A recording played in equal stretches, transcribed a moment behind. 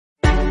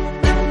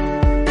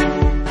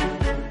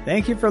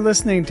Thank you for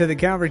listening to the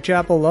Calvary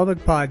Chapel Lubbock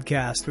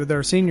podcast with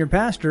our senior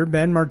pastor,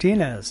 Ben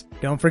Martinez.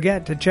 Don't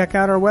forget to check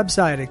out our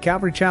website at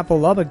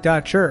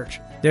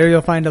calvarychapellubbock.church. There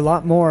you'll find a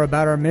lot more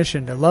about our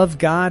mission to love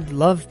God,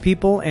 love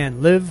people,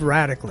 and live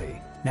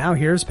radically. Now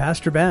here's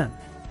Pastor Ben.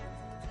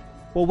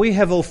 Well, we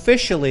have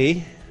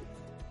officially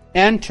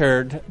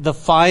entered the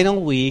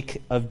final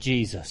week of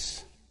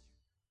Jesus.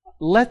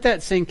 Let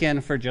that sink in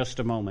for just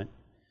a moment.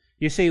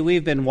 You see,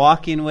 we've been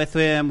walking with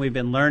Him, we've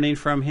been learning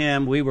from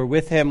Him, we were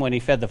with Him when He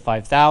fed the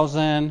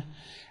 5,000,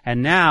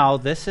 and now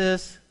this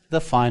is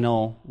the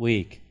final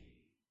week.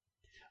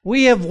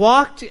 We have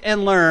walked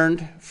and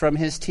learned from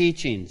His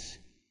teachings.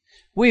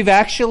 We've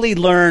actually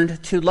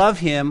learned to love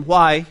Him.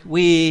 Why?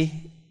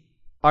 We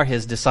are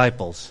His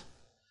disciples.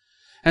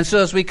 And so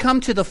as we come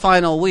to the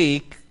final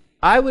week,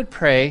 I would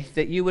pray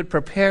that you would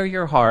prepare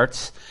your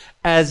hearts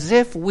as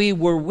if we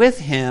were with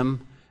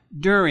Him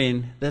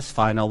during this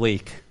final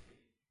week.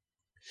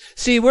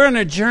 See, we're on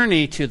a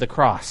journey to the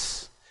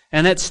cross,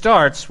 and it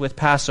starts with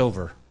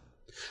Passover.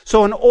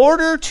 So in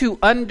order to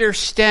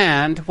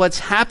understand what's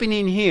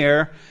happening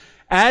here,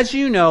 as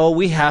you know,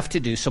 we have to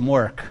do some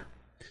work.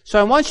 So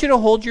I want you to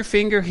hold your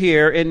finger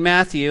here in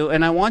Matthew,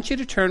 and I want you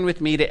to turn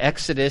with me to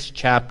Exodus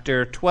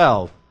chapter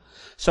 12.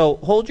 So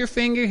hold your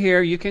finger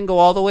here. You can go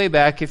all the way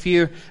back. If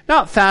you're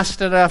not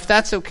fast enough,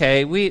 that's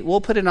okay.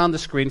 We'll put it on the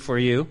screen for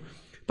you.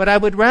 But I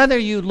would rather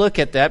you look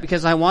at that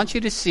because I want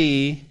you to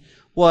see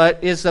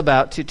what is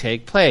about to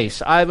take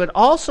place. I would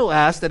also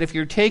ask that if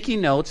you're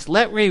taking notes,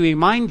 let me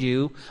remind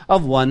you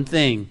of one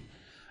thing.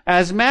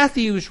 As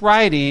Matthew's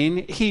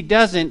writing, he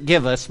doesn't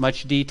give us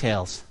much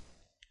details.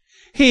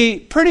 He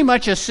pretty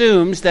much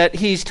assumes that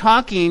he's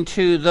talking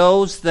to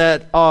those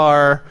that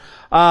are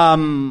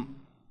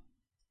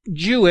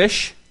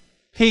Jewish.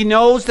 He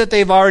knows that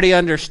they've already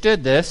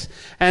understood this,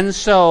 and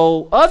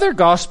so other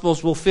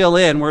Gospels will fill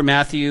in where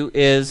Matthew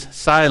is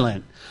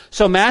silent.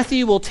 So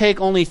Matthew will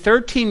take only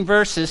 13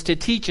 verses to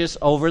teach us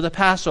over the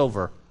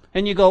Passover.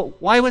 And you go,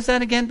 why was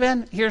that again,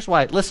 Ben? Here's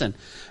why. Listen,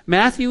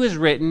 Matthew is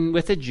written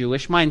with a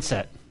Jewish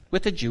mindset.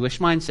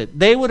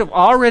 They would have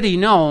already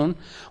known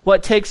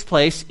what takes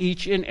place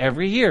each and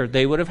every year.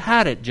 They would have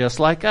had it just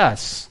like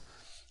us.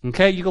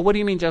 Okay, you go, what do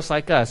you mean just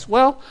like us?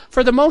 Well,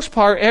 for the most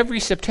part, every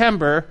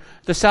September,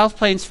 the South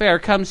Plains Fair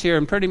comes here,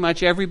 and pretty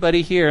much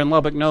everybody here in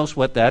Lubbock knows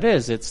what that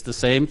is. It's the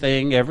same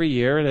thing every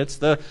year, and it's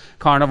the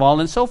carnival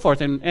and so forth.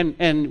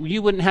 And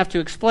you wouldn't have to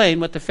explain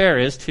what the fair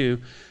is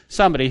to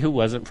somebody who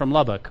wasn't from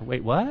Lubbock.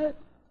 Wait, what?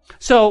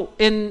 So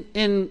in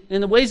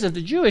the ways of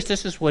the Jewish,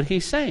 this is what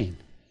he's saying.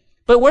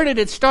 But where did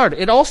it start?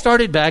 It all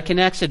started back in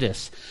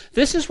Exodus.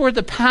 This is where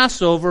the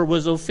Passover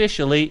was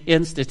officially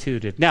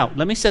instituted. Now,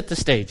 let me set the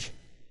stage.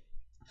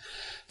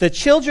 The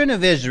children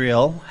of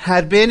Israel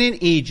had been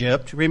in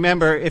Egypt.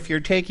 Remember, if you're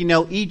taking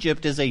note,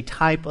 Egypt is a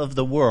type of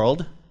the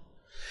world.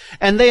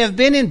 And they have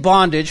been in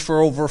bondage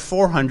for over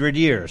 400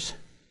 years.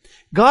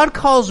 God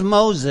calls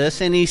Moses,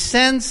 and he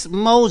sends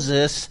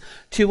Moses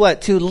to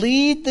what? To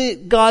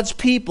lead God's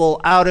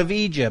people out of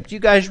Egypt. You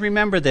guys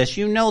remember this.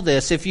 You know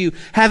this. If you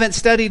haven't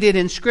studied it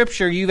in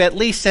Scripture, you've at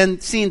least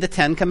seen the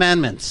 10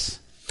 Commandments.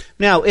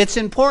 Now, it's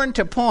important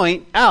to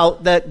point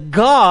out that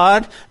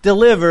God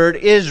delivered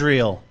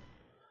Israel,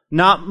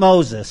 not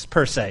Moses,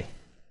 per se.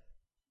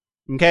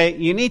 Okay?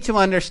 You need to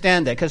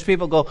understand that, because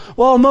people go,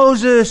 well,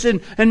 Moses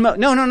and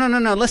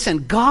No.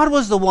 Listen, God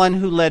was the one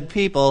who led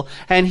people,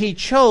 and he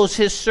chose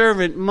his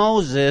servant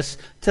Moses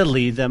to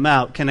lead them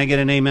out. Can I get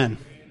an amen?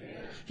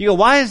 You go,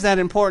 why is that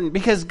important?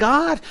 Because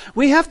God,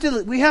 we have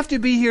to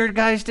be here,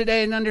 guys,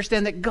 today and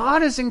understand that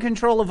God is in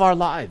control of our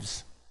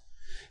lives.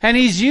 And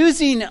he's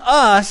using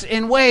us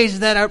in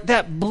ways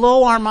that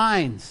blow our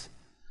minds.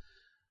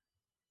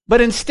 But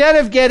instead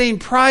of getting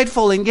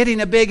prideful and getting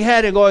a big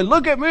head and going,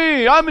 look at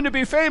me, I'm going to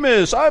be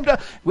famous,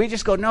 we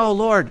just go, no,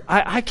 Lord,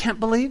 I can't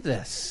believe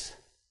this.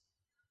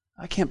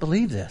 I can't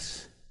believe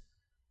this.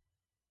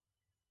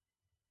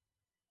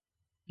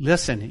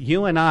 Listen,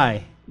 you and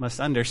I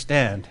must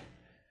understand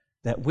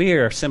that we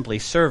are simply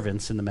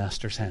servants in the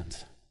Master's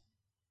hands.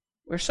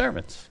 We're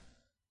servants.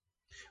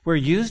 We're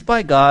used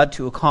by God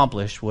to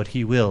accomplish what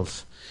he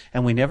wills.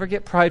 And we never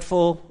get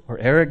prideful or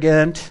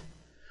arrogant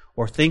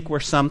or think we're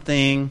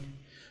something.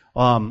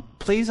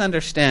 Please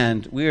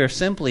understand, we are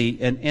simply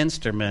an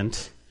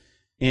instrument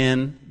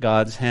in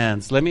God's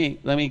hands. Let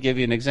me give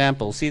you an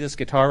example. See this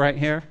guitar right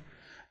here?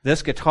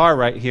 This guitar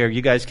right here,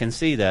 you guys can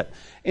see that.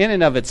 In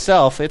and of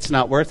itself, it's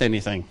not worth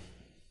anything.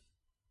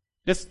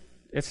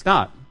 It's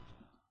not.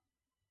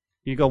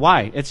 You go,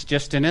 why? It's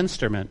just an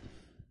instrument.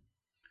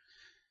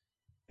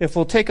 If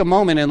we'll take a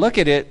moment and look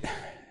at it,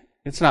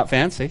 it's not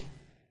fancy.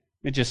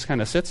 It just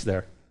kind of sits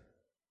there.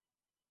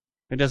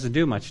 It doesn't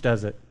do much,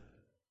 does it?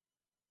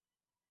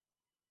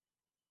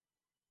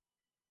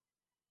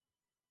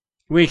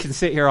 We can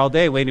sit here all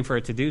day waiting for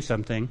it to do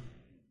something,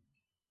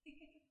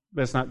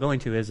 but it's not going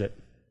to, is it?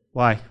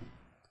 Why?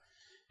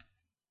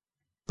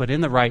 But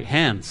in the right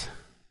hands.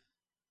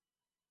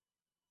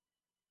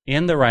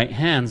 In the right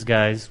hands,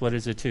 guys, what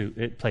does it do?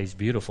 It plays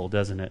beautiful,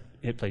 doesn't it?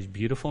 It plays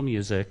beautiful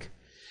music.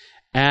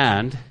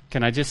 And,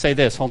 can I just say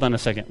this? Hold on a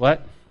second.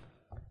 What?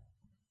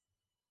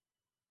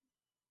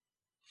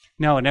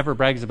 No, it never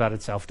brags about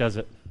itself, does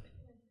it?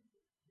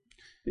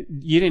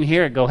 You didn't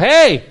hear it go,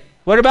 hey,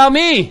 what about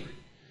me?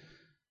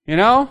 You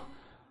know?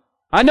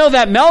 I know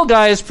that Mel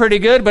guy is pretty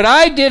good, but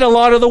I did a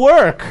lot of the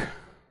work.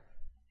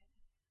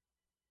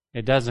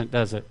 It doesn't,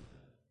 does it?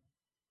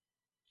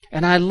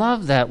 And I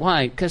love that.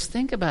 Why? Because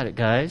think about it,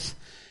 guys.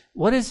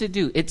 What does it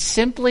do? It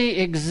simply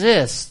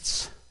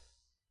exists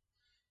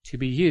to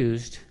be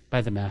used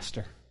by the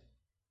master.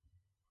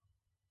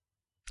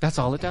 That's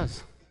all it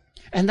does.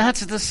 And that's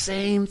the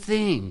same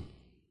thing.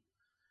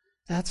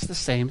 That's the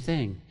same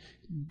thing.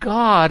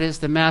 God is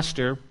the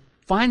master,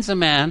 finds a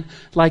man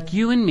like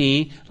you and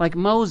me, like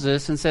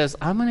Moses, and says,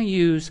 I'm going to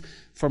use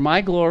for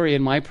my glory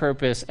and my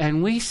purpose.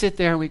 And we sit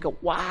there and we go,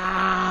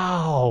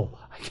 wow,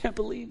 I can't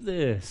believe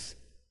this.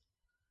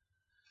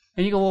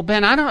 And you go, well,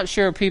 Ben, I'm not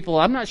sure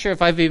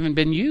if I've even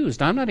been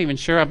used. I'm not even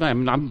sure.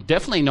 I'm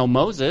definitely no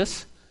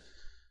Moses.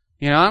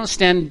 You know, I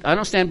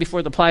don't stand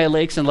before the Playa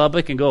Lakes in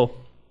Lubbock and go,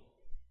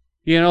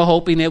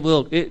 hoping that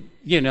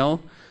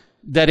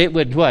it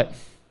would what?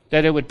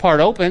 That it would part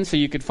open so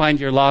you could find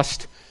your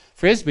lost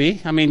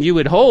Frisbee. I mean, you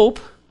would hope,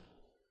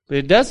 but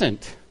it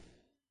doesn't.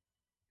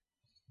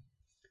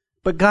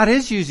 But God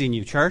is using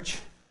you, church.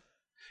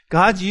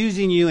 God's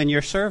using you in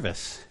your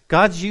service.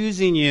 God's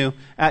using you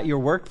at your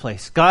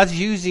workplace. God's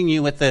using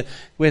you with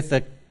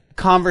the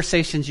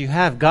conversations you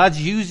have. God's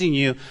using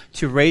you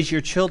to raise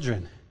your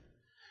children.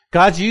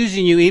 God's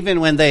using you even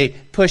when they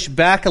push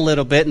back a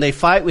little bit and they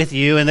fight with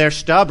you and they're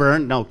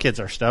stubborn. No, kids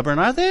are stubborn,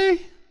 are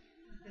they?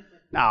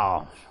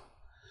 No.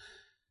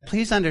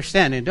 Please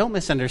understand and don't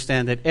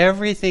misunderstand that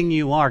everything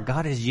you are,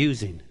 God is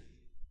using.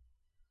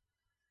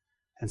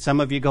 And some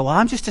of you go, well,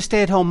 I'm just a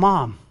stay-at-home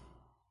mom.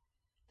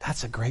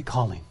 That's a great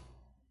calling.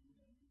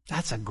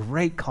 That's a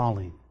great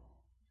calling.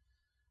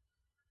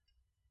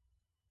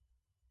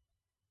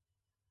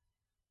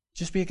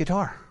 Just be a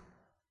guitar.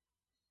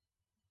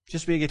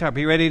 Just be a guitar.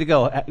 Be ready to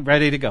go.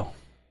 Ready to go.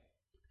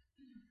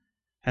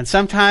 And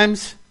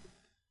sometimes,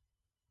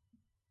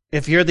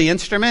 if you're the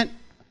instrument,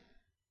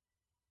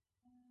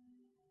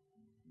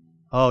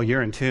 oh,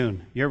 you're in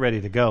tune. You're ready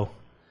to go.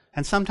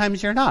 And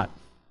sometimes you're not.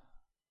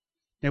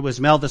 It was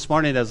Mel this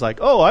morning that was like,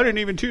 oh, I didn't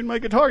even tune my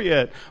guitar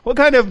yet. What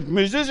kind of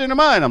musician am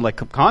I? And I'm like,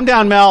 calm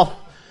down, Mel.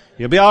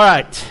 You'll be all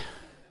right.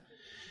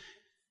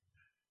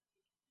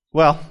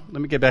 Well,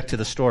 let me get back to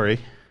the story.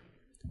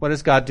 What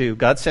does God do?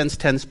 God sends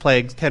 10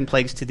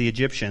 plagues to the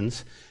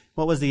Egyptians.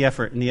 What was the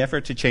effort? In the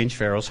effort to change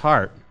Pharaoh's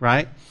heart,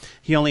 right?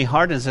 He only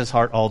hardens his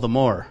heart all the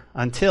more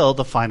until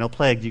the final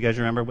plague. Do you guys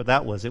remember what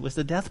that was? It was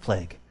the death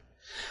plague.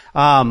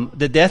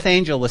 The death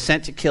angel was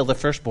sent to kill the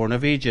firstborn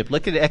of Egypt.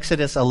 Look at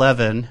Exodus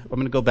 11. I'm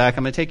going to go back.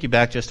 I'm going to take you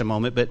back just a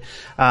moment. But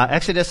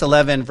Exodus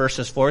 11,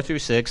 verses 4 through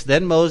 6.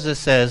 Then Moses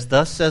says,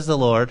 thus says the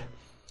Lord,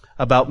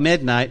 about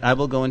midnight I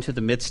will go into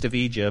the midst of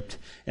Egypt,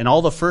 and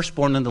all the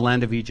firstborn in the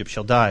land of Egypt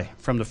shall die,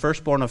 from the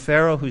firstborn of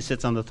Pharaoh who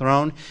sits on the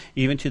throne,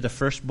 even to the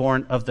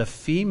firstborn of the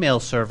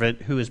female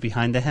servant who is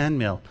behind the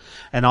handmill,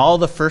 and all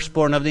the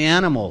firstborn of the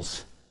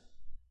animals.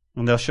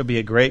 And there shall be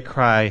a great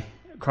cry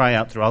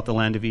out throughout the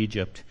land of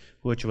Egypt,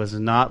 which was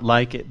not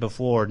like it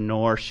before,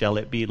 nor shall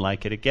it be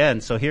like it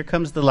again. So here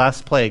comes the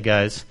last plague,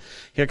 guys.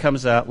 Here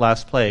comes that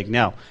last plague.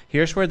 Now,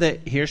 here's where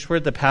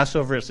the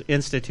Passover is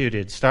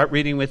instituted. Start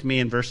reading with me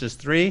in verses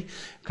 3.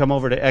 Come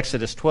over to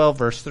Exodus 12,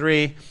 verse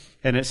 3.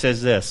 And it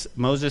says this.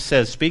 Moses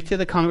says, speak to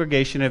the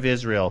congregation of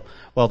Israel.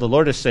 Well, the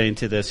Lord is saying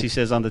to this. He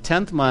says, on the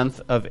 10th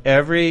of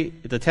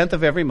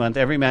every month,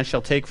 every man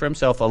shall take for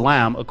himself a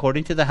lamb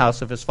according to the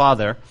house of his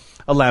father,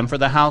 a lamb for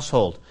the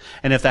household.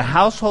 And if the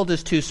household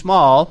is too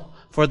small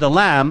for the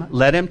lamb,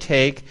 let him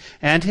take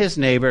and his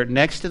neighbor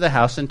next to the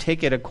house and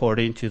take it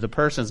according to the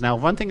persons. Now,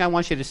 one thing I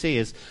want you to see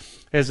is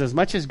as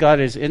much as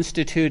God is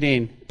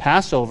instituting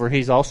Passover,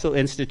 he's also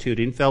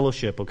instituting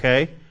fellowship,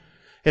 okay?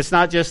 It's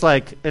not just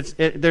like,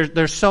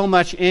 there's so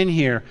much in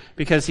here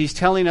because he's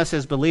telling us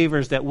as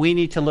believers that we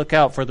need to look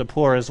out for the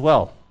poor as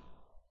well.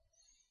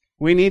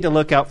 We need to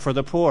look out for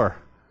the poor.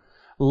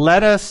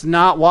 Let us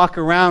not walk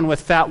around with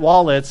fat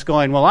wallets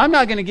going, well, I'm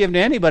not going to give to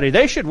anybody.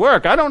 They should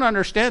work. I don't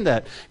understand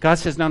that. God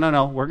says, no.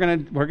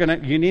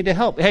 You need to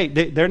help. Hey,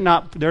 they're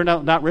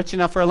not rich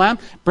enough for a lamb.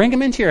 Bring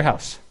them into your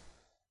house.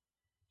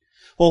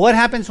 Well, what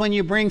happens when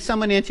you bring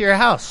someone into your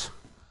house?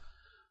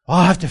 Oh,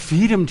 I have to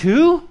feed them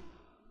too?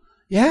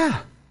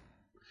 Yeah.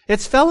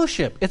 It's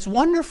fellowship. It's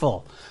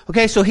wonderful.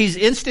 Okay, so he's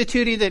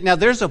instituting that. Now,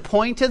 there's a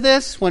point to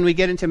this when we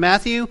get into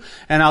Matthew,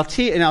 and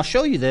I'll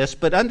show you this,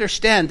 but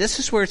understand, this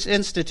is where it's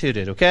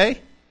instituted, okay?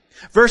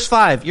 Verse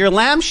 5, your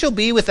lamb shall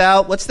be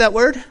without, what's that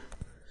word?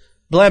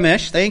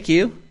 Blemish, thank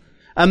you.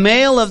 A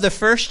male of the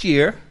first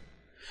year.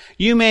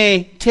 You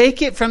may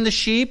take it from the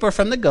sheep or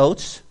from the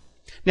goats.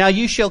 Now,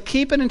 you shall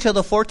keep it until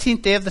the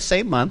 14th day of the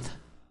same month.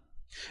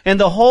 And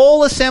the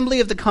whole assembly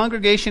of the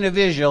congregation of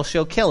Israel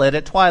shall kill it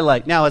at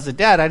twilight. Now, as a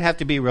dad, I'd have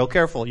to be real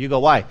careful. You go,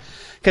 why?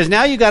 Because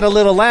now you got a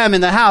little lamb in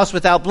the house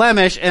without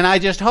blemish, and I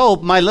just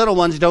hope my little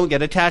ones don't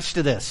get attached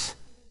to this.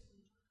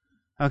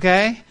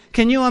 Okay?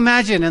 Can you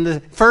imagine in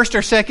the first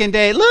or second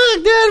day,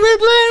 look, Dad, we're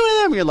playing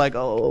with them. You're like,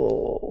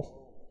 oh.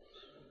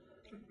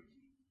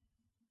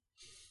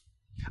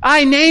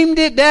 I named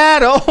it,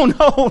 Dad.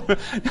 Oh,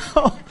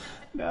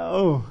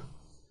 no.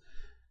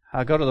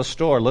 I'll go to the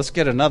store. Let's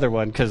get another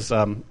one.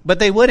 But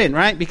they wouldn't,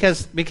 right?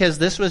 Because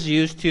this was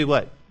used to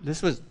what?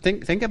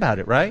 Think about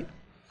it, right?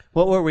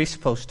 What were we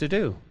supposed to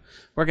do?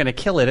 We're going to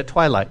kill it at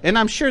twilight. And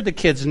I'm sure the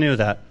kids knew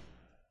that.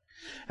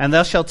 And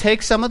thou shalt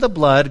take some of the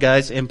blood,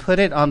 guys, and put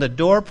it on the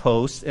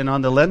doorposts and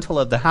on the lintel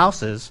of the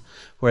houses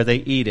where they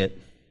eat it.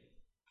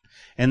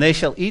 And they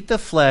shall eat the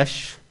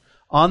flesh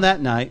on that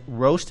night,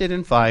 roasted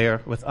in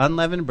fire, with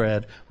unleavened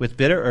bread, with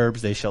bitter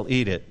herbs they shall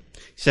eat it.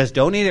 He says,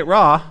 don't eat it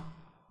raw,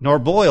 nor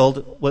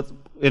boiled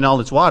in all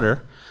its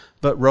water,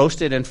 but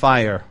roasted in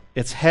fire.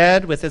 Its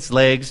head with its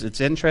legs,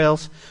 its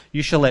entrails,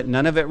 you shall let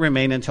none of it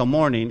remain until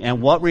morning.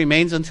 And what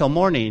remains until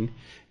morning,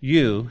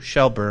 you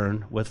shall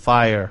burn with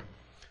fire.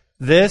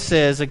 This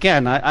is,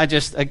 again,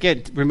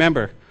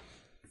 remember,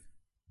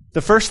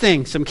 the first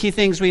thing, some key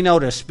things we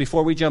notice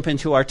before we jump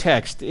into our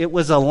text. It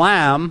was a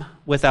lamb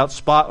without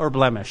spot or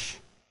blemish.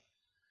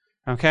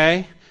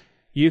 Okay?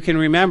 You can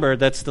remember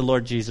that's the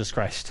Lord Jesus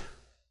Christ.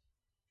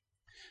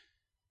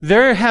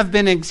 They have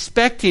been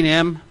expecting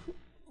him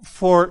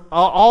for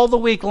all the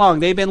week long.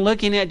 They've been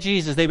looking at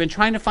Jesus. They've been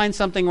trying to find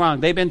something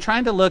wrong. They've been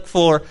trying to look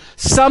for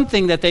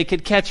something that they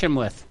could catch him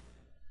with.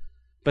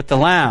 But the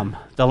Lamb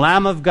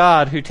of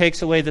God who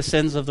takes away the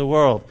sins of the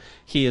world,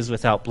 he is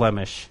without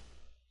blemish.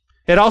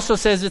 It also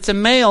says it's a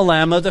male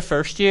lamb of the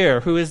first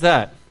year. Who is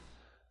that?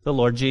 The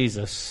Lord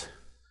Jesus.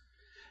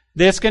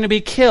 That's going to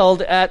be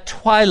killed at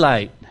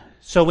twilight.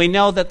 So we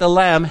know that the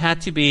lamb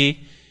had to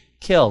be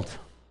killed.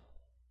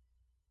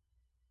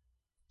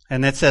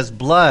 And it says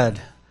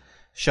blood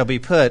shall be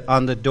put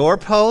on the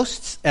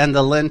doorposts and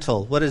the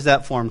lintel. What does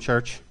that form,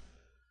 church?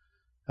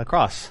 A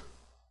cross.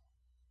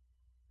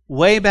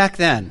 Way back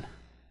then.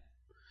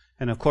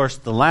 And of course,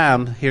 the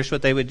lamb, here's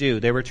what they would do.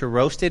 They were to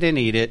roast it and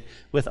eat it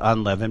with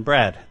unleavened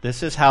bread.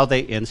 This is how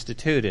they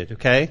instituted,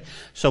 okay?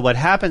 So what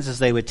happens is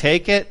they would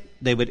take it,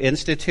 they would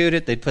institute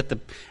it,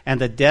 they'd and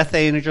the death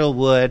angel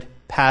would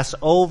pass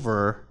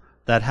over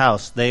that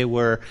house. They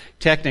were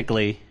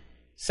technically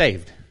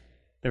saved.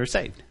 They were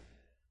saved.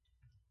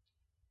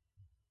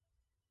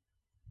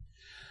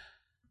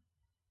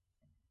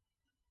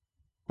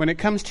 When it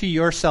comes to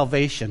your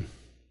salvation,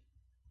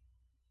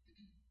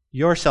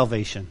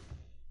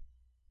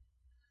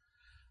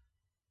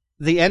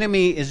 the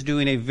enemy is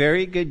doing a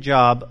very good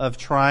job of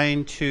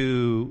trying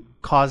to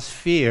cause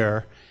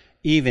fear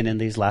even in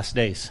these last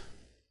days.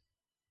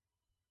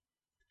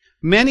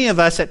 Many of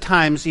us at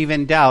times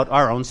even doubt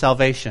our own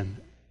salvation.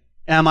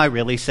 Am I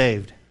really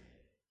saved?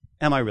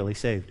 Am I really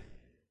saved?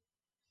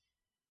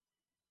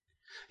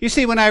 You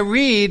see, when I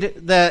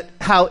read that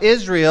how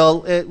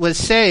Israel was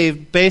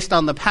saved based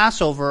on the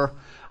Passover,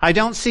 I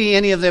don't see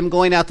any of them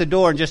going out the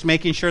door and just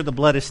making sure the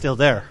blood is still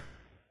there.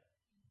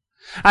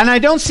 And I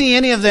don't see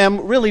any of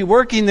them really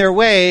working their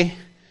way.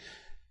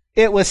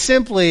 It was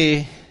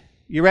simply,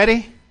 you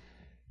ready?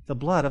 The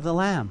blood of the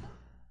Lamb.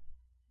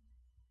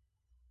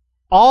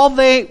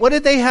 What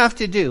did they have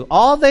to do?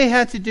 All they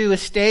had to do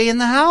is stay in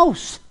the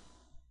house.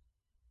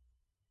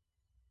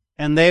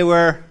 And they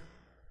were,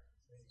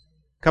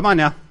 come on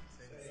now.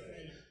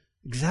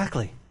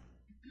 Exactly.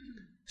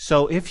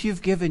 So if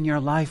you've given your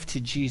life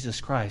to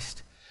Jesus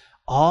Christ,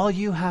 all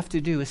you have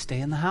to do is stay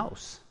in the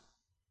house.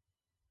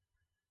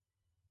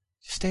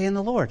 Stay in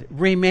the Lord.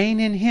 Remain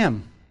in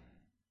Him.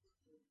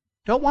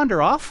 Don't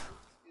wander off.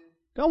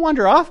 Don't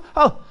wander off.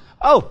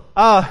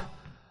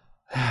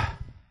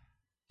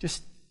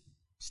 Just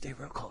stay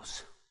real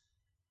close.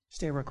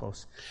 Stay real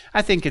close.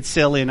 I think it's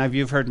silly, and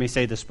you've heard me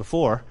say this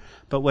before,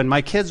 but when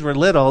my kids were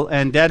little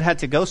and Dad had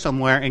to go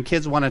somewhere and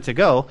kids wanted to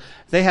go,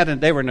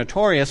 they were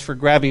notorious for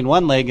grabbing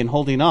one leg and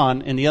holding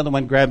on, and the other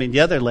one grabbing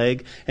the other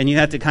leg, and you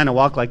had to kind of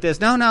walk like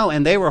this. No,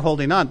 and they were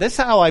holding on. This is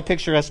how I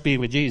picture us being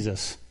with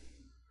Jesus.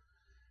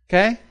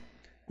 Okay?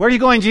 Where are you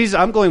going, Jesus?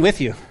 I'm going with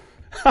you.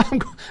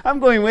 I'm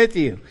going with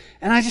you.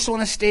 And I just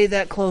want to stay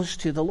that close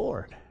to the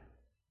Lord.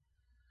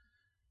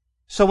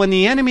 So when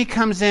the enemy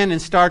comes in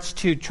and starts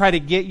to try to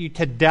get you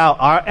to doubt,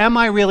 am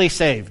I really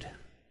saved?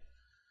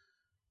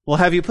 Well,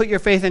 have you put your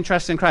faith and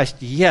trust in Christ?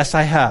 Yes,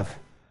 I have.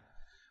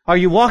 Are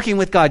you walking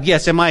with God?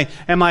 Yes. Am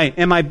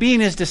I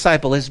being His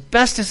disciple? As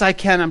best as I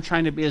can, I'm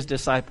trying to be His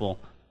disciple.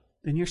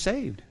 Then you're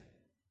saved.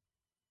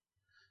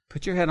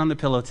 Put your head on the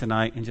pillow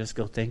tonight and just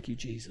go, thank you,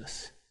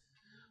 Jesus.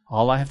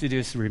 All I have to do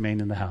is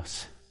remain in the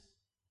house.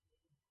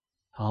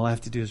 All I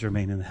have to do is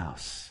remain in the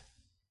house.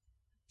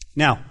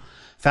 Now,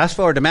 fast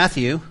forward to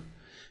Matthew,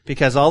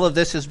 because all of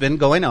this has been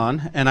going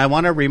on, and I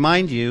want to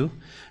remind you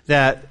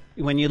that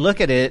when you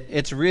look at it,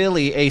 it's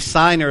really a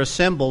sign or a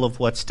symbol of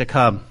what's to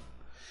come.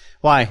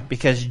 Why?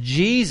 Because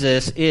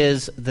Jesus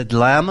is the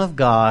Lamb of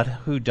God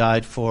who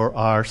died for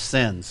our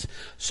sins.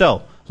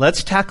 So,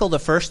 let's tackle the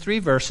first 3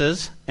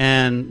 verses,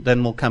 and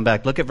then we'll come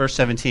back. Look at verse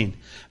 17.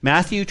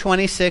 Matthew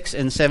 26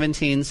 and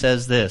 17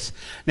 says this.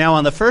 Now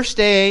on the first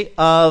day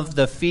of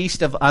the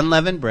Feast of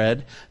Unleavened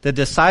Bread, the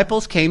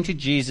disciples came to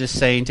Jesus,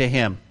 saying to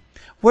Him,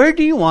 where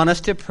do you want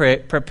us to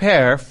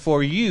prepare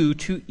for you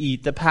to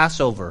eat the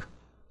Passover?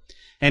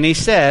 And he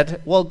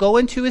said, well, go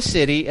into a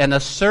city and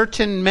a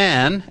certain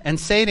man and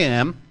say to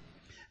him,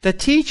 the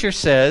teacher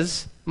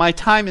says, my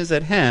time is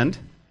at hand,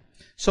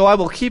 so I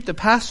will keep the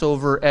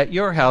Passover at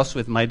your house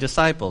with my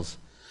disciples.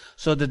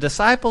 So the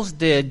disciples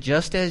did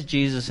just as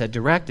Jesus had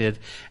directed,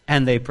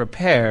 and they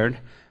prepared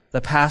the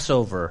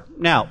Passover.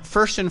 Now,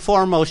 first and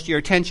foremost, your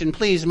attention,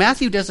 please.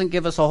 Matthew doesn't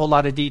give us a whole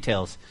lot of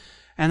details.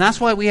 And that's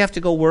why we have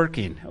to go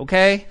working,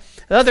 okay?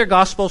 The other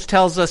Gospels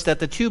tells us that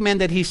the two men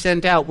that he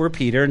sent out were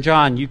Peter and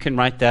John. You can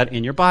write that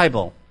in your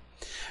Bible.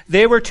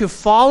 They were to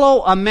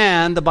follow a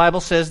man, the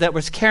Bible says, that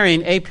was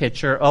carrying a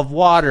pitcher of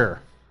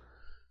water.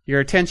 Your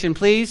attention,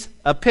 please.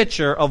 A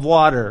pitcher of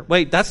water.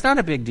 Wait, that's not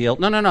a big deal.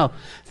 No.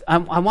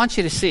 I want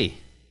you to see.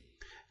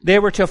 They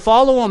were to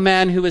follow a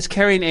man who was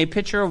carrying a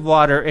pitcher of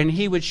water, and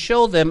he would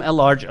show them a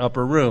large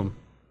upper room.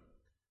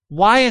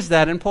 Why is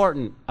that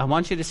important? I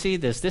want you to see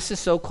this. This is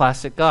so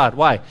classic God.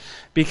 Why?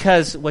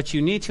 Because what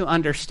you need to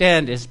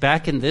understand is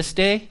back in this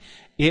day,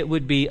 it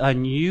would be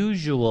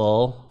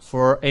unusual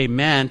for a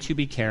man to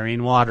be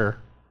carrying water.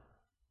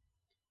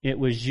 It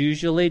was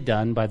usually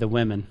done by the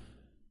women.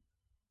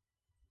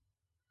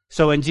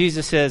 So when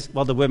Jesus says,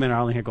 well, the women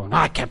are only here going,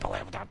 I can't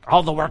believe that.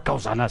 All the work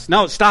goes on us.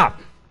 No, stop.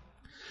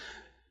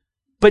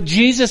 But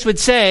Jesus would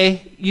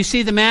say, you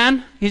see the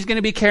man? He's going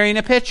to be carrying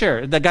a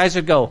pitcher. The guys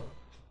would go,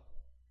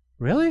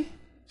 really?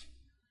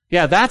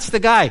 Yeah, that's the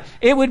guy.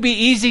 It would be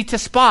easy to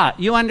spot.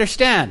 You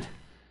understand?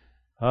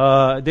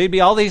 There'd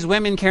be all these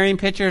women carrying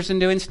pitchers and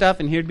doing stuff,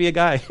 and here'd be a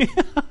guy.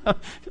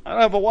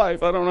 I have a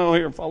wife. I don't know.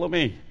 Here, follow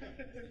me.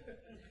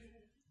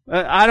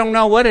 I don't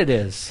know what it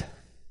is.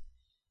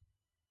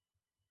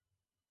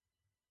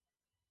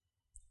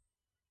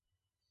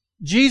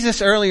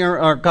 Jesus earlier,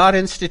 or God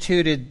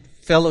instituted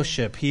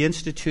fellowship. He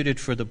instituted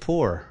for the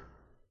poor.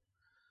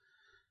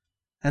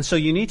 And so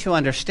you need to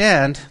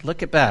understand,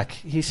 look it back.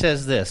 He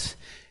says this.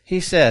 He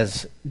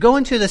says, go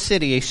into the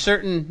city, a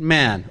certain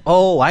man.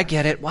 Oh, I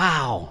get it.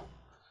 Wow.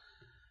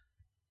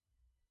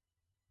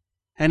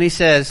 And he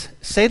says,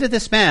 say to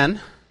this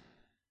man,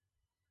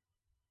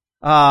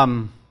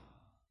 the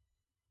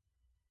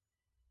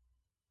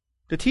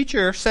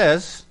teacher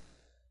says,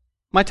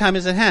 my time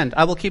is at hand.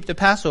 I will keep the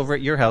Passover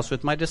at your house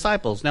with my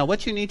disciples. Now,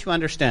 what you need to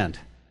understand,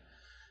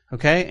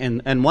 okay,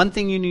 and one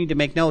thing you need to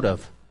make note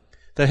of,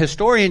 the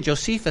historian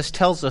Josephus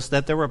tells us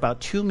that there were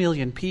about 2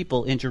 million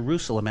people in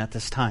Jerusalem at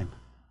this time.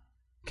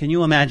 Can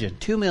you imagine?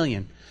 2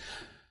 million.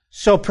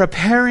 So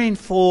preparing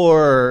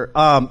for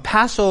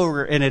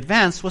Passover in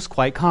advance was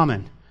quite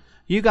common.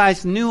 You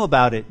guys knew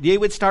about it. They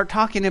would start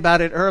talking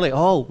about it early.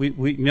 Oh, we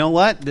you know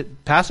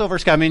what?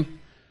 Passover's coming.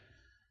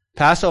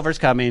 Passover's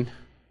coming.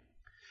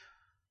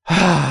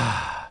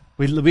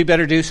 We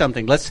better do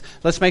something. Let's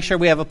make sure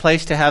we have a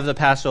place to have the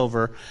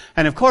Passover.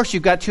 And of course,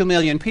 you've got 2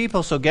 million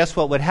people, so guess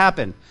what would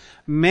happen?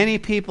 Many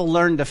people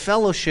learned to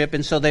fellowship,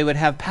 and so they would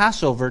have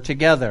Passover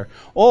together.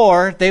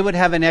 Or they would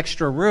have an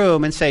extra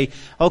room and say,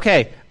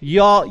 okay,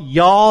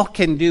 y'all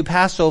can do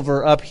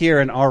Passover up here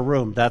in our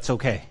room. That's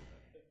okay.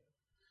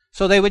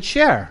 So they would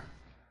share,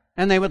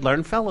 and they would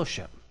learn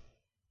fellowship.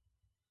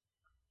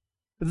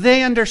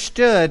 They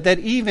understood that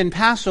even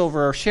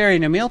Passover or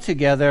sharing a meal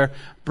together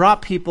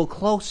brought people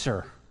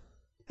closer.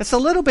 It's a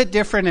little bit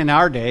different in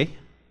our day.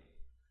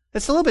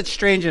 It's a little bit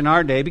strange in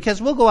our day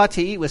because we'll go out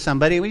to eat with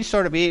somebody. We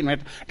sort of eat and we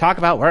talk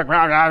about work,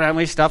 and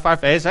we stuff our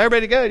face.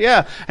 Everybody good?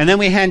 Yeah. And then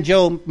we hand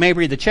Joe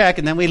Mabry the check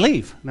and then we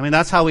leave. I mean,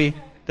 that's how we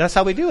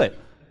do it.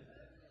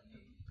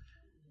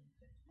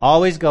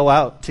 Always go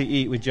out to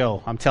eat with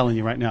Joe. I'm telling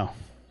you right now.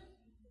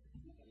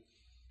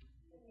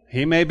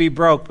 He may be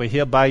broke, but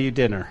he'll buy you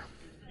dinner.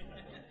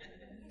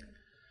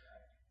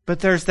 But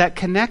there's that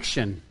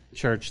connection,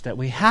 church, that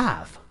we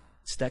have.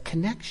 It's that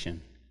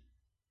connection.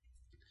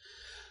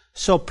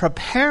 So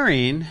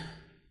preparing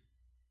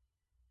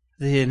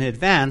in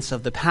advance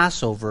of the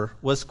Passover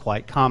was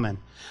quite common.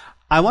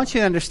 I want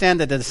you to understand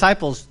that the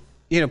disciples,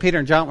 Peter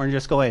and John weren't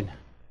just going,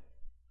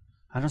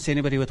 I don't see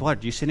anybody with water.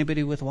 Do you see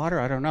anybody with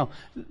water? I don't know.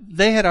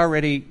 They had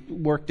already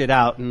worked it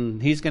out,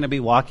 and he's going to be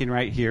walking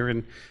right here,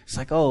 and it's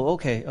like, oh,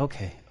 okay.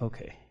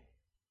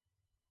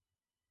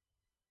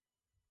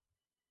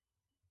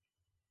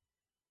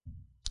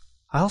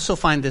 I also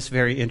find this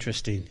very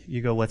interesting.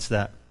 You go, what's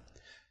that?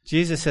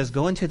 Jesus says,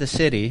 go into the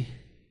city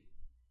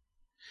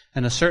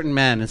and a certain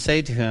man and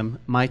say to him,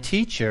 the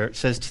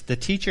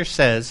teacher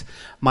says,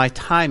 my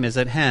time is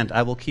at hand.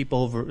 I will keep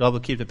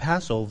the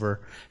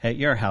Passover at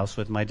your house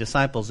with my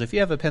disciples. If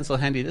you have a pencil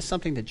handy, this is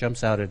something that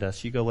jumps out at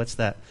us. You go, what's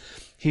that?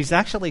 He's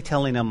actually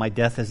telling them, my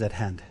death is at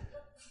hand.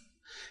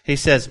 He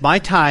says, my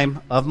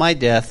time of my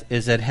death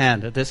is at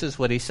hand. This is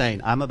what he's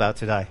saying. I'm about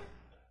to die.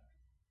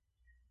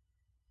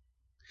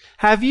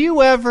 Have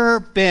you ever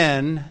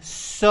been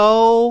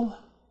so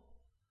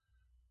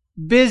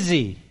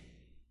busy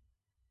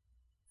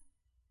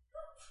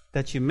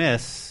that you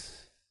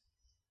miss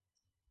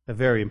a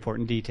very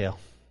important detail?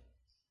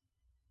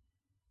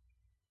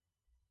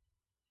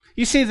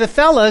 You see, the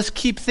fellas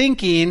keep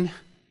thinking,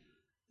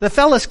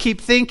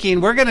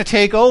 we're going to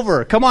take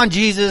over. Come on,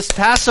 Jesus,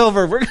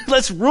 Passover,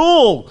 let's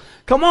rule.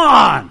 Come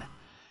on.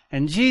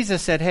 And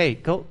Jesus said, hey,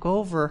 go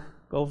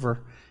over,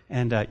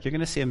 and you're going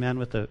to see a man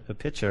with a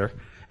pitcher.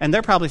 And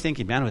they're probably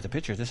thinking, man with a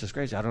pitcher, this is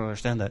crazy. I don't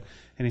understand that.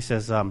 And he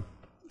says,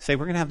 say,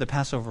 we're going to have the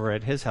Passover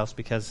at his house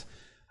because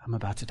I'm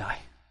about to die.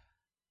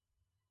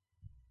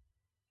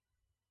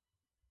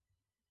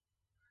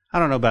 I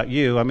don't know about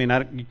you. I mean,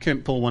 you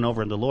couldn't pull one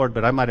over in the Lord,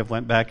 but I might have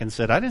went back and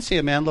said, I didn't see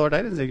a man, Lord.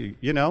 I didn't see,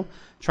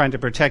 trying to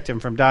protect him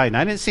from dying.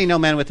 I didn't see no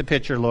man with a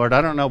pitcher, Lord.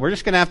 I don't know. We're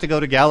just going to have to go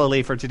to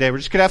Galilee for today. We're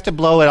just going to have to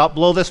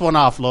blow this one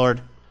off,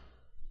 Lord.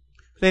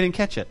 They didn't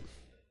catch it.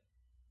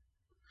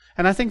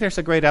 And I think there's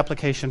a great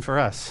application for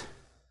us.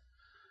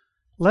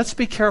 Let's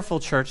be careful,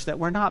 church, that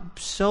we're not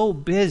so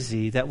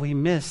busy that we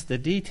miss the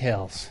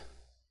details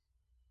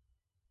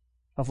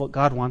of what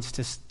God wants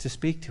to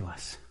speak to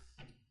us.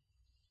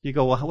 You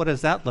go, well, what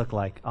does that look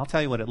like? I'll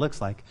tell you what it looks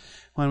like.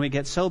 When we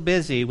get so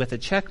busy with a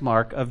check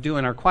mark of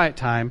doing our quiet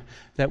time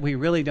that we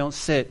really don't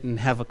sit and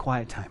have a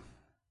quiet time.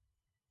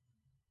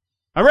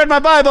 I read my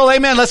Bible,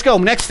 amen, let's go.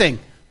 Next thing.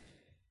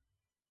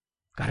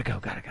 Gotta go.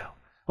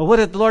 Well, what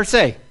did the Lord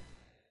say?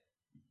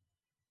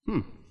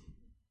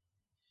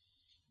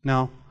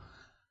 No.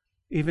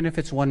 Even if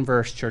it's one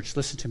verse, church,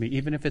 listen to me.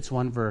 Even if it's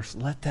one verse,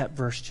 let that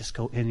verse just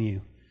go in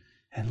you.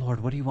 And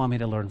Lord, what do you want me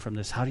to learn from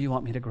this? How do you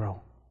want me to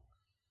grow?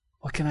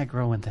 What can I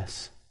grow in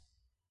this?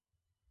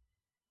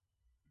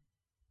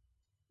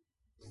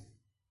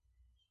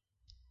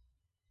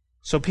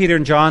 So Peter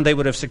and John, they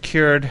would have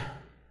secured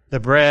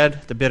the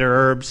bread, the bitter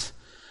herbs,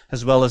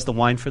 as well as the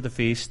wine for the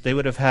feast. They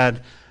would have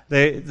had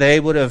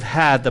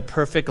the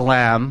perfect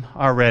lamb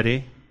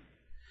already.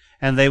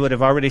 And they would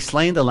have already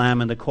slain the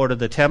lamb in the court of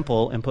the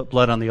temple and put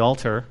blood on the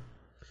altar.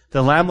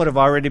 The lamb would have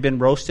already been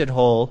roasted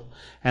whole,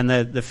 and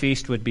the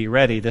feast would be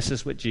ready. This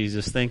is what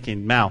Jesus is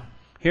thinking. Now,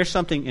 here's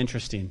something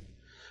interesting.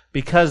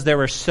 Because there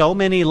were so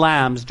many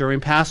lambs during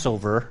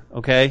Passover,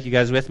 okay, you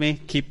guys with me?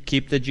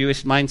 Keep the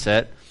Jewish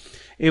mindset.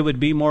 It would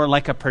be more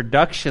like a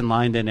production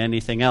line than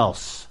anything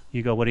else.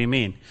 You go, what do you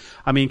mean?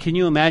 I mean, can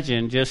you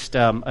imagine just,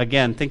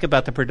 again, think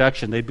about the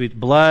production. They'd be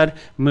blood,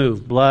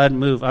 move.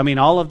 I mean,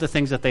 all of the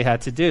things that they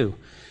had to do.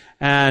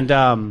 And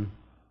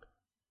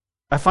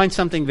I find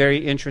something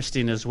very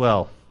interesting as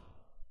well.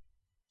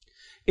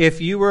 If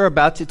you were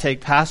about to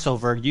take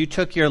Passover, you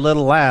took your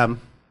little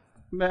lamb,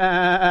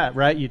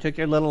 right? You took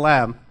your little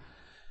lamb.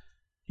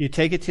 You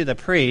take it to the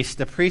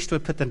priest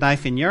would put the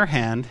knife in your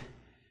hand,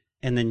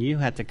 and then you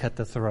had to cut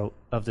the throat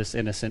of this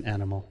innocent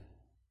animal.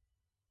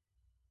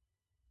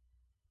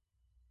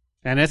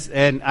 And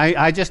when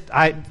I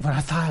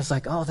thought, I was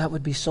like, oh, that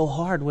would be so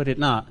hard, would it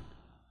not?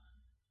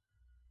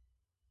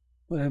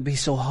 Would it be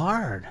so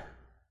hard?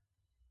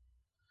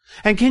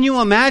 And can you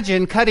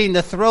imagine cutting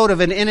the throat of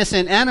an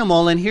innocent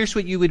animal, and here's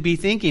what you would be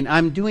thinking,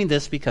 I'm doing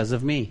this because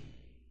of me.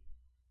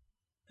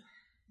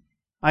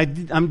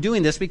 I'm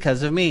doing this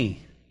because of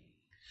me.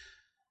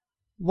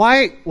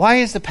 Why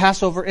is the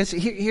Passover?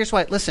 Here's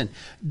why. Listen,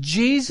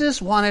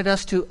 Jesus wanted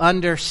us to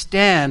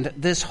understand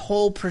this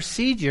whole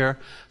procedure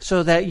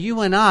so that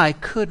you and I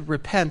could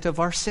repent of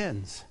our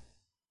sins.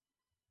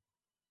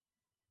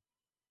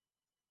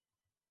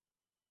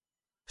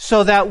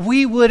 So that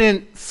we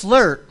wouldn't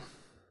flirt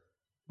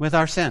with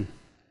our sin.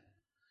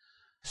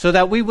 So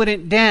that we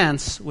wouldn't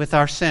dance with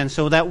our sin.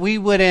 So that we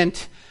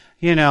wouldn't,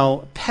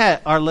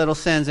 pet our little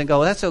sins and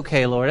go, that's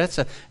okay, Lord.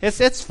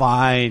 It's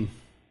fine.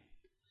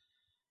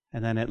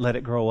 And then let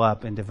it grow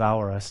up and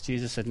devour us.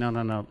 Jesus said,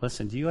 no.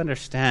 Listen, do you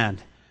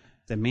understand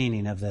the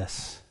meaning of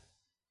this?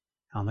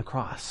 On the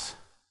cross.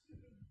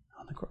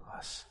 On the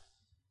cross.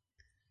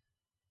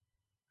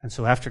 And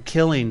so after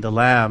killing the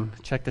lamb,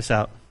 check this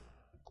out.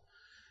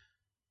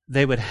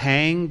 They would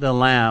hang the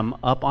lamb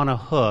up on a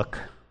hook,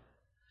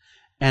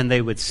 and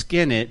they would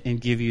skin it and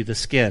give you the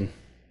skin.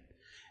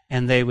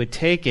 And they would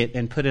take it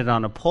and put it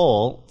on a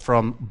pole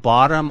from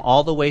bottom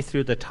all the way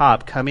through the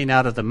top, coming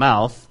out of the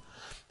mouth.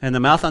 And the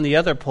mouth on the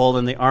other pole,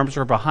 and the arms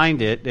were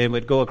behind it. They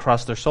would go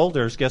across their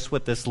shoulders. Guess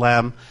what this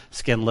lamb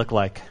skin looked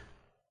like?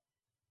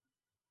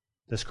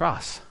 This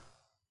cross.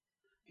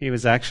 He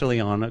was actually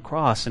on a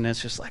cross. And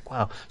it's just like,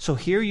 wow. So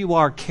here you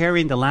are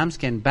carrying the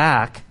lambskin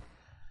back.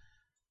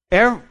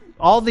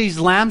 All these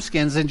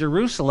lambskins in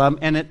Jerusalem,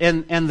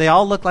 and they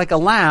all look like a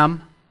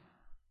lamb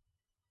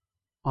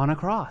on a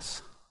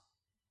cross.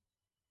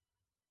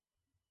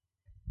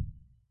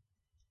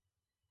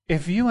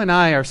 If you and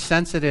I are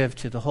sensitive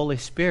to the Holy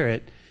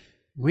Spirit,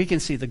 we can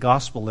see the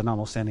gospel in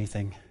almost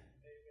anything.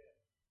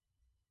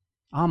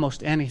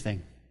 Almost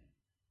anything.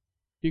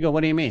 You go,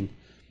 what do you mean?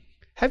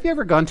 Have you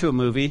ever gone to a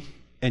movie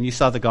and you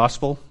saw the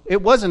gospel?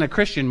 It wasn't a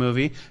Christian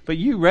movie, but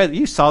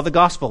you saw the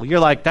gospel. You're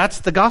like, that's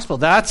the gospel.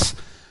 That's,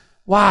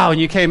 wow.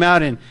 And you came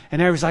out and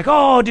everybody's like,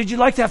 oh, did you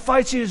like that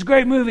fight scene? It was a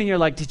great movie. And you're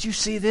like, did you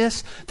see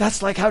this?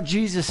 That's like how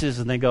Jesus is.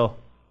 And they go,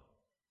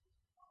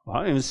 well, I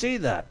didn't even see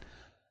that.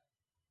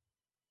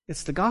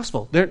 It's the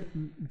gospel.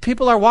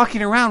 People are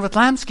walking around with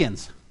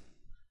lambskins.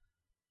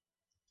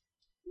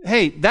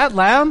 Hey, that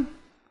lamb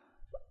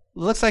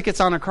looks like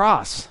it's on a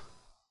cross.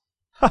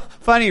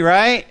 Funny,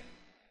 right?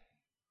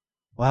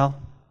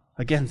 Well,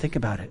 again, think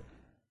about it.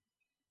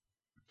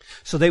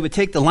 So they would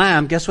take the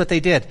lamb. Guess what they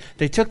did?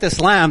 They took this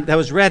lamb that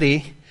was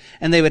ready,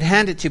 and they would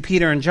hand it to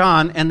Peter and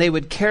John, and they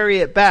would carry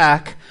it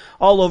back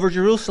all over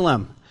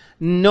Jerusalem.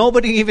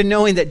 Nobody even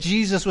knowing that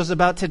Jesus was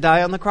about to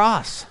die on the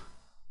cross.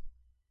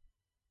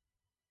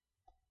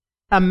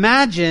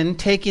 Imagine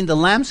taking the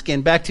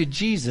lambskin back to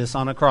Jesus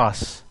on a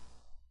cross,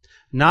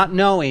 not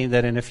knowing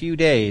that in a few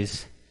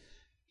days,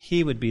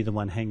 he would be the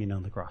one hanging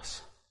on the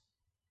cross.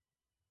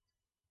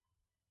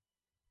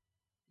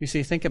 You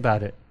see, think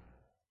about it.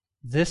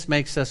 This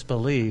makes us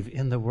believe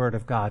in the Word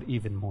of God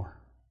even more.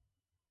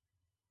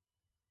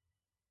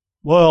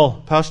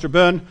 Well, Pastor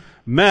Ben,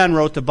 man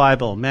wrote the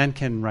Bible. Man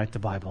can write the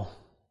Bible.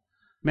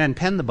 Man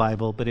penned the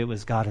Bible, but it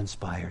was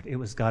God-inspired. It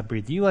was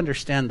God-breathed. You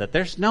understand that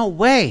there's no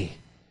way.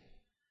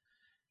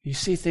 You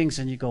see things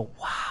and you go,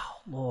 wow,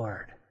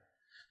 Lord.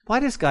 Why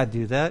does God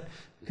do that?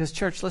 Because,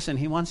 church, listen,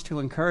 He wants to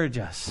encourage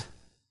us.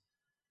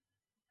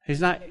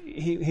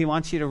 He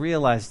wants you to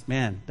realize,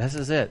 man, this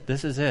is it.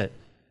 This is it.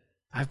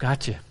 I've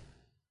got you.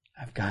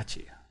 I've got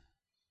you.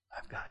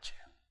 I've got you.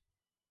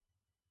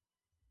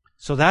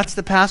 So that's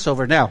the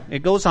Passover. Now, it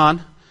goes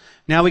on.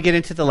 Now we get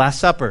into the Last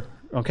Supper,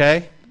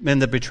 okay?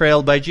 And the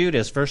betrayal by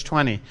Judas, verse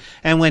 20.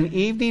 And when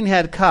evening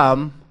had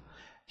come,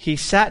 he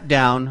sat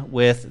down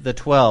with the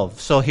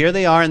 12. So here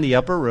they are in the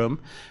upper room.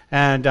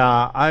 And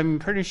I'm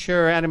pretty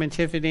sure Adam and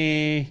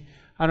Tiffany,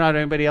 I don't know if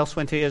anybody else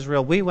went to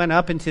Israel. We went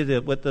up into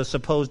the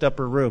supposed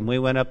upper room. We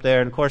went up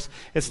there, and of course,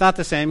 it's not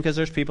the same because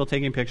there's people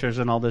taking pictures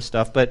and all this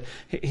stuff. But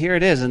here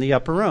it is in the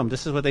upper room.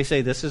 This is what they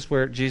say. This is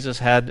where Jesus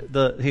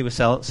he was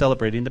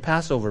celebrating the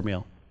Passover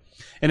meal.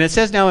 And it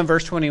says now in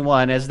verse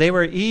 21, as they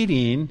were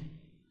eating,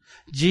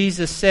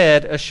 Jesus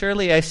said,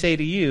 "Surely I say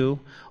to you,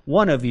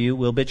 one of you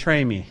will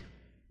betray me."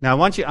 Now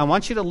I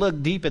want you to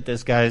look deep at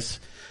this,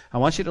 guys. I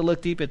want you to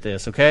look deep at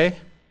this, okay?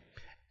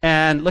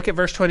 And look at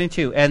verse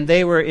 22. And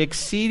they were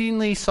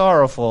exceedingly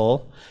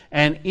sorrowful,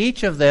 and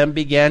each of them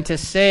began to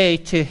say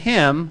to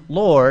him,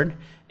 "Lord,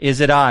 is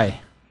it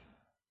I?"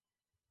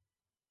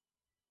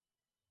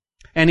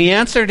 And he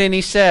answered and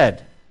he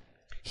said,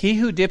 "He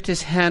who dipped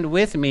his hand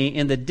with me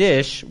in the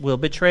dish will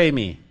betray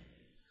me.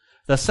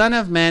 The Son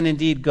of Man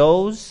indeed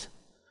goes,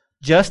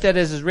 just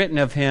as is written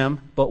of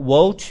him, but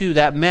woe to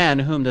that man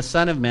whom the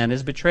Son of Man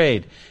is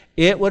betrayed.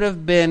 It would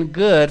have been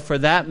good for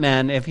that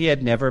man if he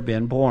had never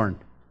been born."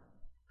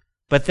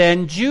 But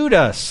then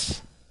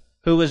Judas,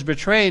 who was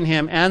betraying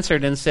him,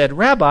 answered and said,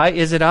 "Rabbi,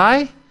 is it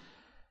I?"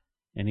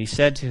 And he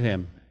said to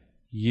him,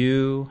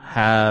 "You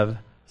have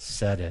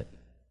said it."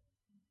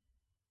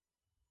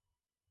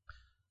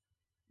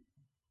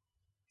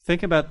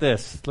 Think about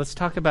this. Let's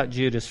talk about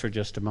Judas for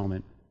just a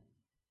moment.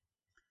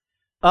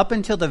 Up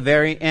until the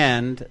very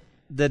end,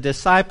 the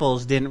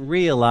disciples didn't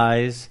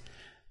realize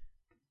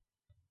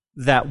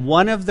that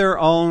one of their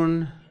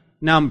own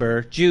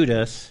number,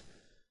 Judas,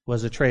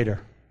 was a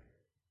traitor.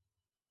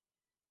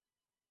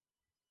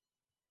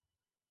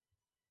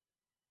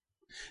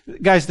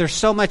 Guys, there's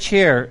so much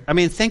here. I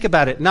mean, think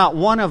about it. Not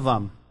one of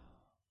them.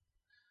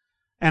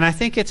 And I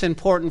think it's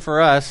important for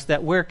us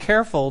that we're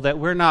careful that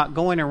we're not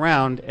going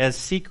around as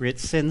secret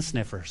sin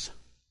sniffers.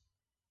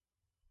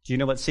 Do you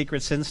know what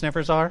secret sin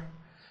sniffers are?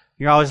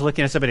 You're always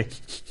looking at somebody.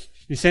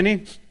 You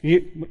sinning?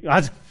 You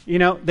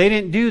know, they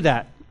didn't do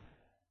that.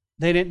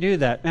 They didn't do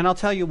that. And I'll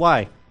tell you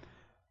why.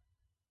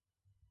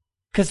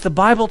 Because the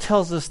Bible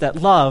tells us that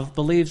love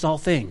believes all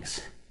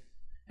things.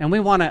 And we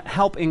want to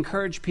help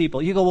encourage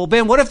people. You go, well,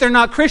 Ben, what if they're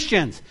not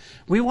Christians?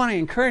 We want to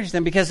encourage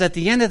them because at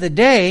the end of the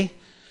day,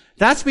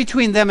 that's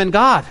between them and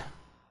God.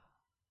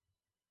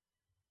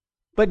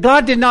 But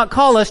God did not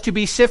call us to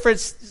be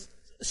secret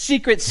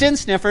sin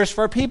sniffers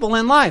for people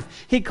in life.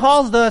 He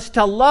calls us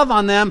to love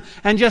on them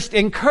and just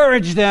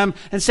encourage them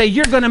and say,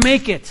 you're going to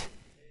make it.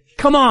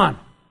 Come on.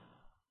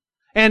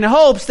 And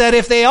hopes that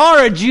if they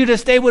are a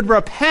Judas, they would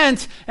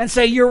repent and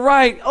say, you're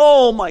right.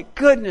 Oh my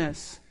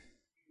goodness.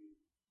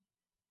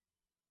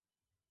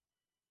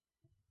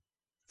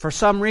 For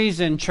some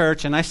reason,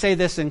 church, and I say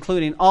this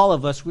including all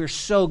of us, we're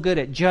so good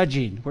at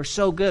judging. We're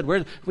so good.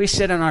 We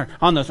sit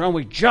on the throne,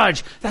 we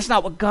judge. That's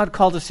not what God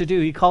called us to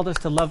do. He called us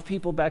to love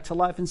people back to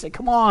life and say,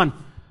 come on,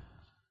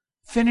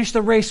 finish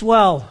the race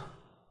well.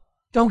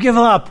 Don't give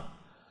up.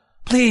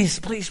 Please,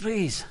 please,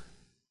 please.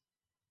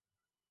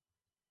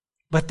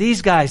 But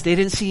these guys, they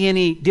didn't see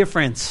any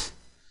difference.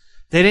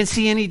 They didn't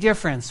see any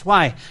difference.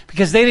 Why?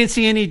 Because they didn't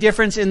see any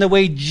difference in the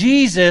way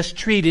Jesus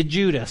treated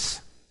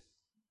Judas.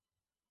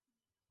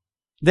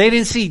 They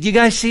didn't see. Do you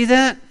guys see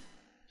that?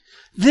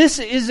 This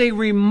is a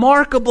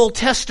remarkable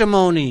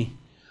testimony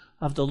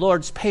of the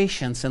Lord's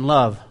patience and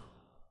love.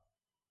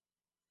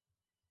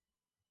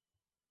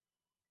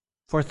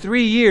 For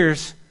 3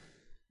 years,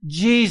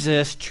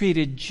 Jesus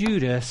treated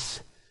Judas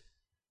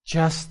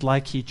just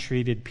like he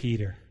treated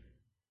Peter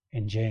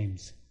and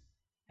James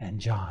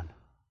and John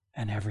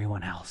and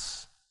everyone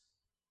else.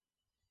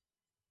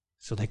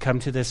 So they come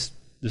to this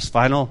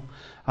final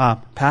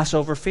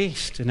Passover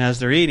feast. And as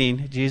they're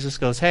eating, Jesus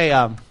goes, hey,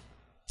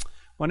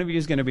 one of you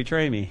is going to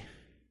betray me.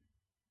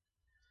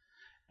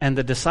 And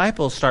the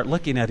disciples start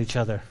looking at each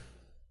other.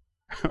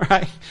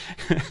 Right?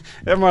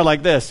 They're more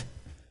like this.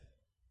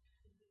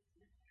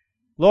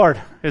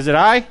 Lord, is it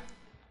I?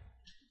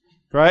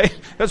 Right?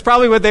 That's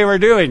probably what they were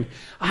doing.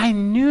 I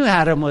knew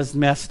Adam was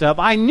messed up.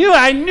 I knew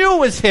it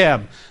was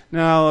him.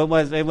 No,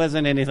 it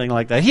wasn't anything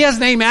like that. He has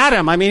name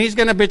Adam. I mean, he's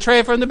going to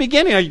betray from the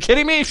beginning. Are you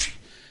kidding me?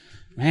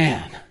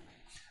 Man.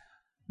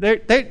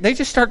 They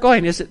just start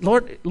going, is it,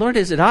 Lord,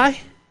 is it I?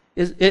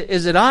 Is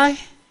it I?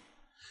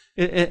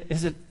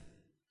 Is it?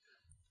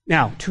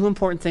 Now, two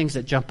important things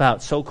that jump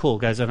out. So cool,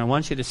 guys, and I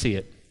want you to see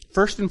it.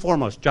 First and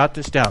foremost, jot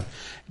this down.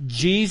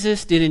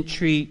 Jesus didn't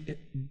treat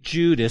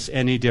Judas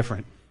any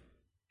different.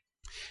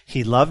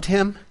 He loved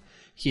him,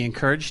 he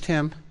encouraged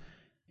him,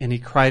 and he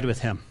cried with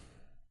him.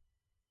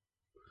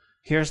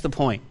 Here's the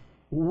point.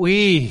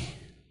 We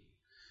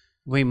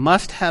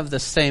must have the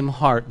same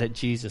heart that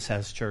Jesus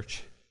has,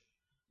 church.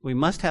 We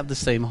must have the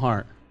same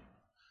heart.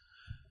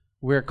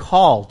 We're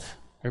called,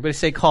 everybody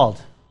say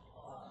called,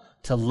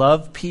 to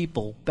love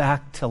people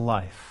back to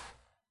life.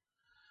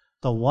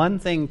 The one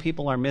thing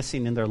people are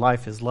missing in their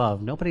life is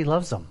love. Nobody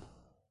loves them.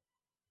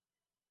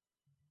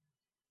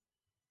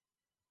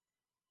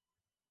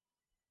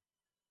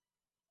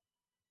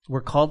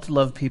 We're called to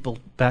love people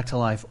back to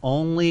life,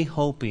 only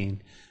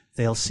hoping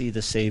they'll see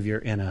the Savior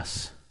in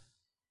us.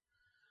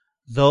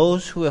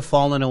 Those who have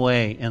fallen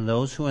away and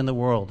those who in the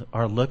world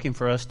are looking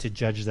for us to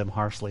judge them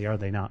harshly, are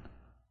they not?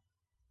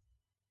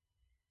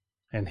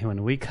 And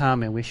when we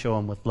come and we show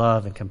them with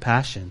love and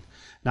compassion,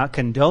 not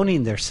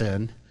condoning their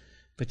sin,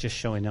 but just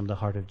showing them the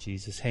heart of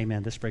Jesus. Hey,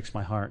 man, this breaks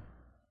my heart.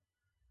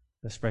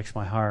 This breaks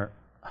my heart.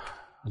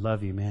 I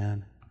love you,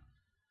 man.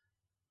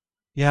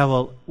 Yeah,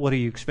 well, what are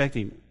you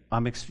expecting?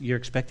 You're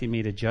expecting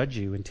me to judge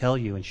you and tell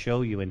you and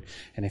show you. And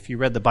if you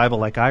read the Bible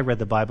like I read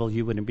the Bible,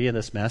 you wouldn't be in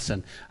this mess.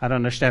 And I don't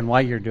understand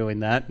why you're doing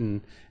that.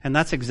 And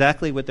that's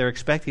exactly what they're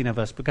expecting of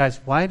us. But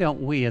guys, why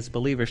don't we as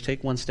believers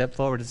take one step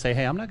forward and say,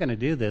 hey, I'm not going to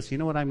do this. You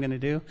know what I'm going to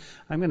do?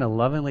 I'm going to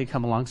lovingly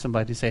come along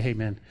somebody and say, hey,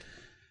 man,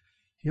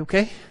 you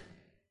okay?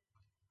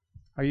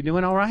 Are you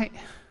doing all right?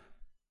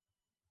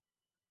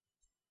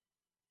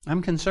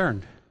 I'm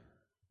concerned.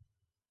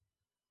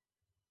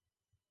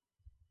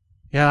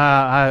 Yeah,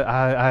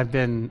 I've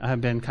been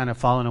kind of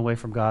falling away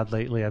from God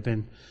lately. I've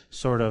been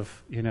sort of,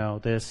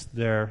 this,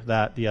 there,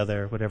 that, the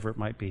other, whatever it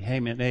might be.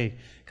 Hey, man, hey,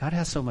 God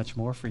has so much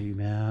more for you,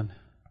 man.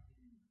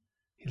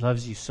 He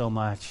loves you so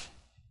much.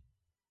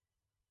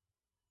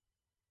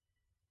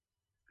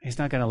 He's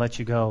not going to let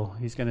you go.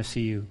 He's going to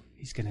see you.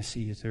 He's going to see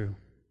you through.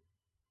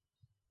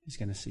 He's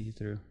going to see you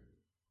through.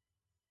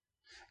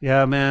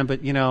 Yeah, man,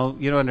 but you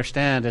don't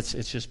understand. It's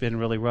just been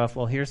really rough.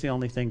 Well, here's the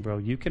only thing, bro.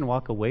 You can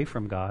walk away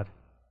from God.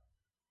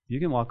 You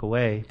can walk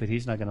away, but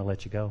He's not going to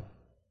let you go.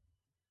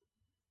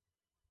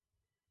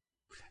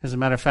 As a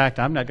matter of fact,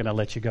 I'm not going to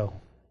let you go.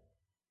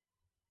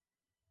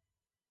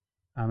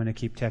 I'm going to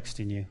keep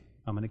texting you.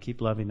 I'm going to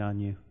keep loving on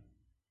you.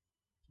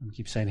 I'm going to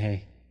keep saying,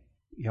 hey,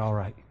 you're all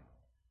right.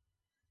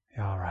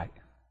 You're all right.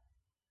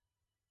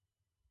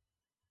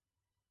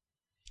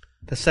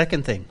 The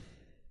second thing,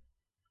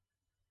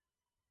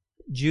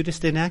 Judas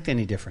didn't act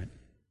any different.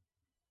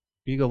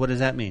 You go, what does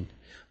that mean?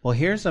 Well,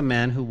 here's a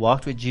man who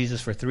walked with Jesus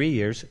for 3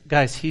 years.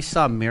 Guys, he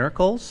saw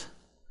miracles.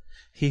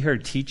 He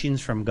heard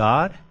teachings from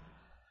God.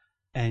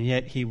 And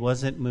yet he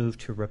wasn't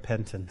moved to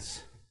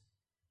repentance.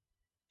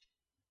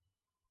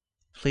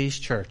 Please,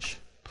 church,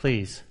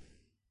 please,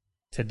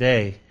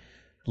 today,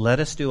 let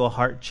us do a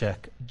heart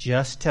check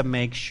just to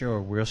make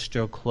sure we're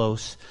still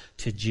close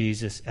to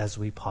Jesus as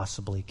we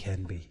possibly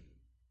can be.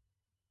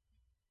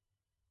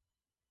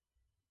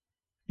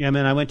 Yeah,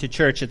 man, I went to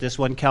church at this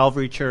one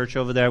Calvary church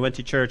over there. I went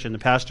to church and the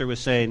pastor was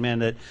saying, man,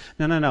 that,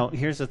 no,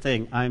 here's the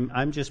thing.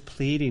 I'm just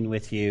pleading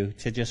with you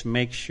to just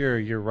make sure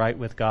you're right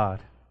with God.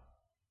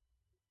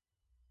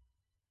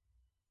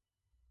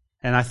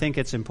 And I think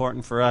it's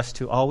important for us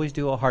to always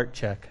do a heart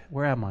check.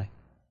 Where am I?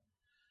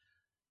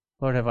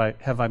 Lord,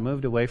 have I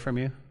moved away from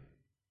you?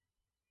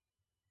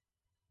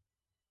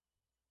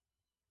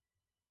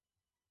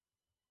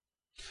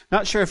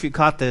 Not sure if you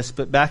caught this,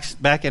 but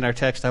back in our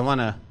text, I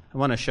want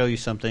to show you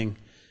something.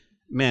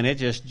 Man, it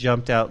just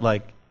jumped out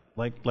like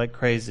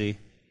crazy.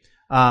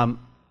 The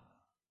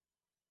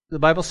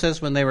Bible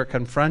says when they were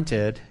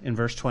confronted, in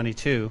verse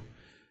 22,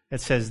 it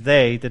says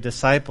they, the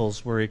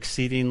disciples, were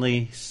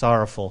exceedingly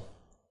sorrowful.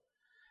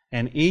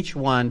 And each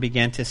one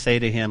began to say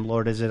to him,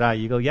 Lord, is it I?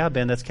 You go, yeah,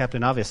 Ben, that's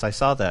Captain Obvious. I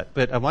saw that.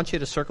 But I want you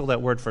to circle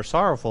that word for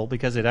sorrowful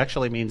because it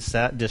actually means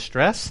sad,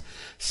 distress,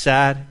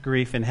 sad,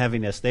 grief, and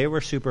heaviness. They were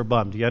super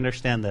bummed. You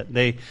understand that?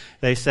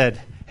 They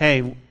said,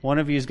 hey, one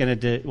of you is going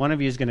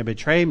to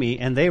betray me.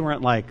 And they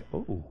weren't like,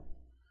 oh.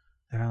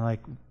 They're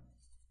like,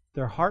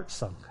 their heart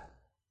sunk.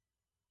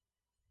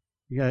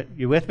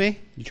 You with me?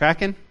 You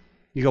tracking?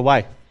 You go,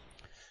 why?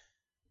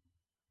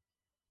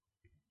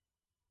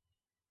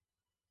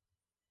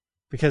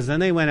 Because then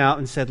they went out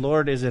and said,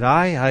 Lord, is it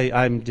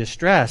I'm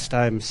distressed,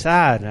 I'm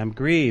sad, I'm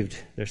grieved,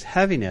 there's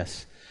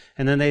heaviness.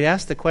 And then they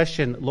asked the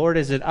question, Lord,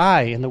 is it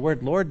I? And the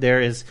word Lord there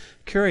is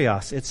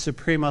kurios, it's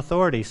supreme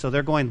authority. So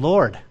they're going,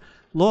 Lord,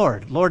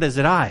 is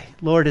it I?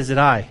 Lord, is it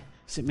I?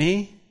 Is it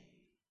me?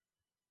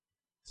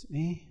 Is it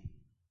me?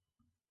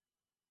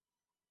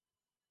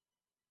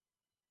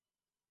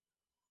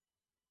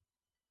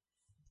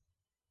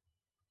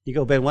 You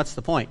go, Ben, what's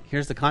the point?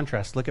 Here's the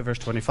contrast. Look at verse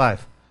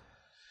 25.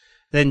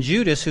 Then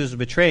Judas, who was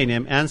betraying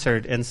him,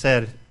 answered and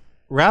said,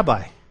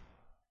 Rabbi,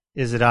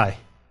 is it I?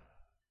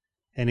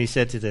 And he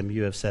said to them,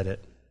 you have said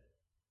it.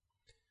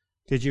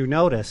 Did you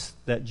notice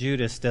that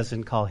Judas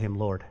doesn't call him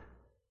Lord,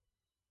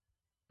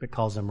 but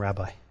calls him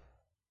Rabbi?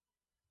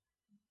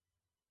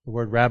 The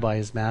word rabbi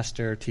is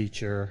master,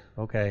 teacher,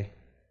 okay.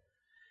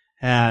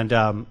 And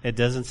it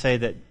doesn't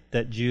say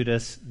that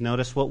Judas,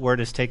 notice what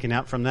word is taken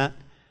out from that?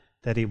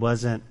 That he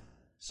wasn't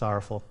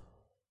sorrowful.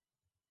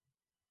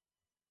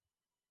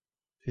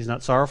 He's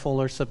not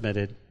sorrowful or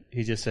submitted.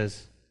 He just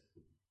says,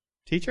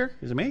 teacher,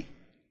 is it me?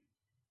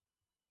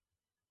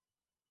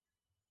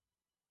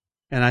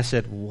 And I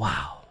said,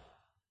 wow.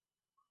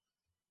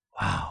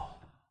 Wow.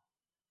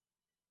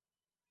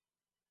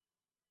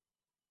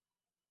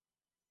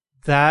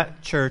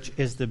 That, church,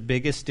 is the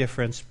biggest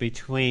difference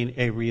between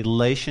a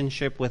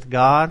relationship with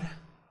God.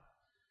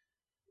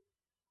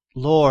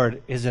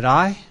 Lord, is it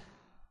I?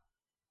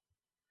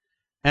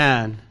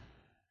 And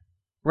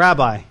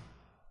Rabbi,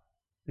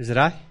 is it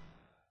I?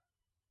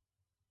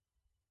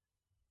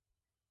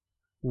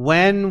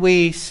 When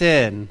we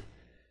sin,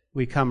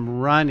 we come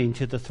running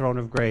to the throne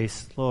of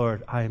grace.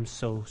 Lord, I am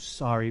so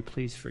sorry.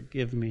 Please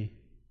forgive me.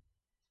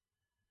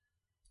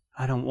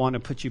 I don't want to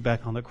put you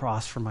back on the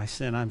cross for my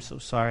sin. I'm so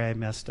sorry I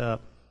messed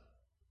up.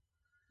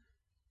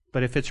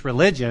 But if it's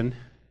religion,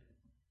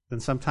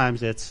 then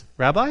sometimes it's,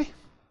 Rabbi?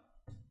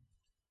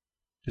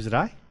 Is it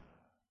I?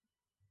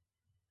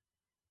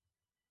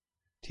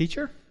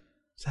 Teacher?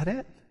 Is that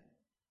it?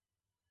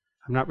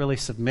 I'm not really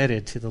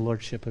submitted to the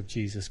lordship of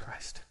Jesus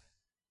Christ.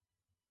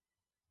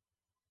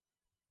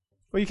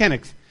 Well, you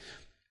can't.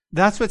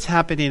 That's what's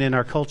happening in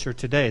our culture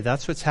today.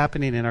 That's what's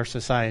happening in our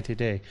society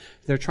today.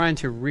 They're trying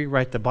to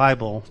rewrite the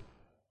Bible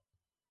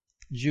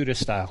Judas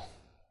style.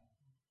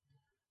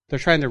 They're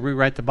trying to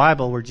rewrite the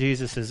Bible where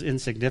Jesus is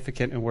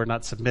insignificant and we're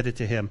not submitted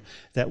to him.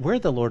 That we're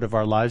the Lord of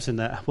our lives and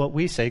that what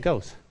we say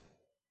goes.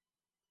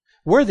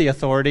 We're the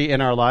authority in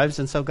our lives,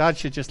 and so God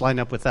should just line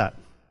up with that.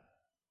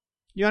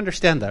 You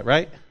understand that,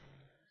 right?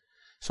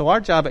 So our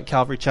job at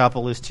Calvary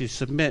Chapel is to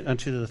submit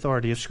unto the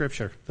authority of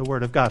Scripture, the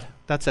Word of God.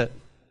 That's it.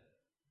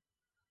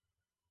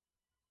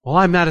 Well,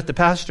 I'm mad at the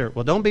pastor.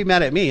 Well, don't be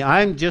mad at me.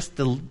 I'm just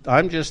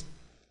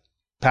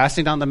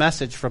passing on the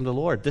message from the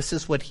Lord. This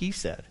is what he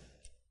said.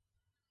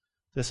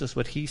 This is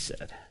what he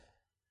said.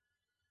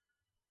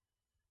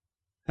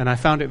 And I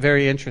found it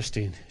very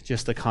interesting,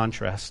 just the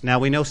contrast. Now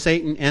we know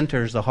Satan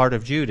enters the heart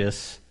of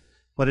Judas.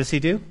 What does he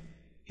do?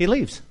 He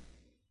leaves.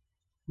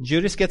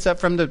 Judas gets up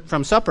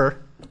from supper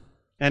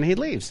and he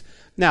leaves.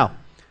 Now,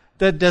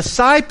 the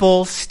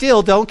disciples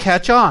still don't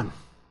catch on.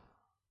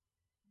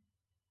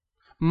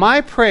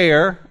 My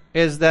prayer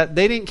is that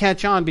they didn't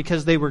catch on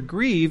because they were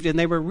grieved and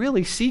they were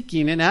really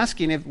seeking and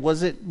asking if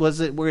was it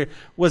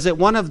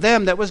one of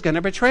them that was going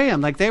to betray him.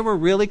 Like they were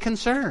really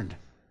concerned.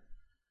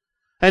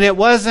 And it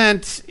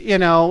wasn't,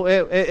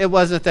 it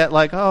wasn't that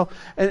like, oh,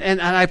 and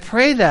I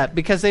pray that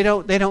because they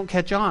don't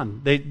catch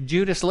on.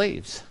 Judas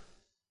leaves.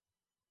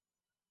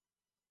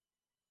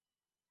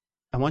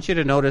 I want you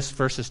to notice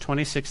verses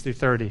 26 through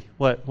 30.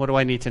 What do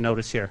I need to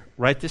notice here?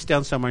 Write this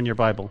down somewhere in your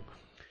Bible.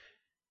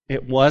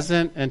 It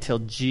wasn't until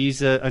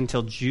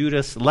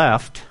Judas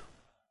left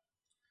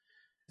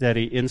that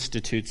he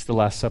institutes the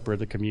Last Supper of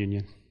the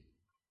communion.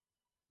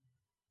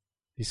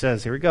 He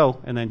says, here we go.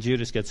 And then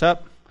Judas gets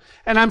up.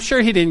 And I'm sure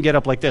he didn't get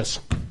up like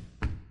this.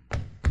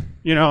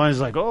 And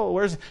he's like, oh,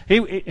 where's...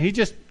 He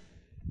just...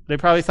 They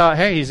probably thought,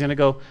 hey, he's going to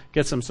go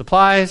get some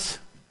supplies.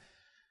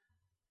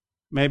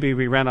 Maybe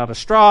we ran out of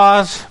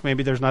straws.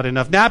 Maybe there's not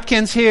enough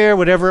napkins here,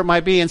 whatever it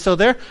might be. And so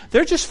they're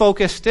just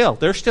focused still.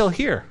 They're still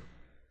here.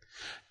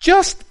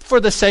 Just for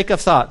the sake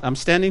of thought. I'm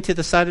standing to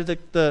the side of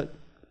the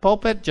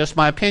pulpit. Just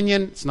my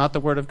opinion. It's not the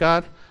Word of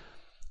God.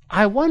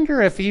 I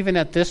wonder if even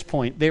at this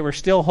point they were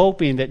still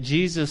hoping that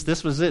Jesus,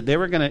 this was it.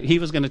 He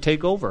was going to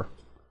take over.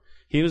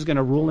 He was going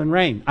to rule and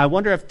reign. I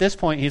wonder if at this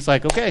point he's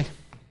like, okay,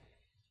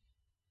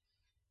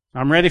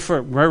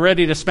 we're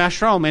ready to smash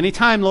Rome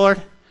anytime,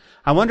 Lord.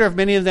 I wonder if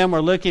many of them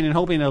were looking and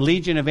hoping a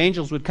legion of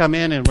angels would come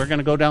in and we're going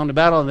to go down to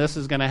battle and this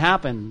is going to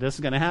happen. This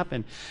is going to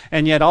happen.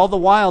 And yet all the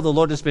while the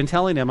Lord has been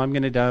telling them, I'm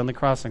going to die on the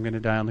cross. I'm going to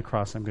die on the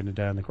cross. I'm going to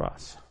die on the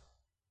cross.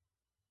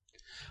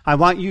 I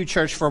want you,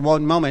 church, for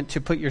one moment to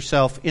put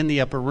yourself in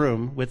the upper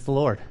room with the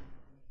Lord.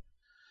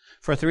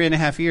 For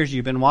 3.5 years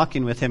you've been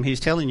walking with him. He's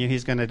telling you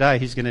he's going to die.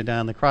 He's going to die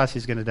on the cross.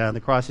 He's going to die on the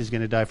cross. He's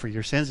going to die for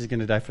your sins. He's going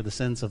to die for the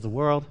sins of the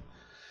world.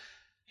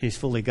 He's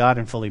fully God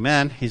and fully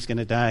man. He's going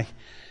to die.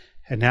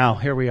 And now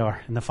here we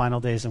are in the final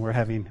days and we're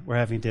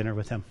having dinner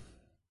with him.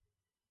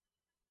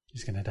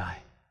 He's going to die.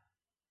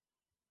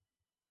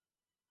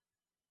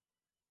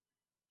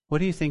 What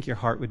do you think your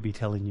heart would be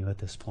telling you at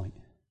this point?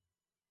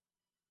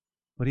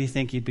 What do you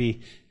think you'd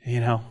be,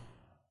 I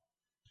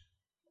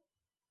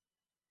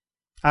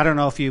don't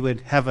know if you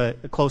would have a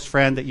close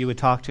friend that you would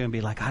talk to and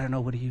be like, I don't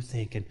know, what do you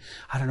think? And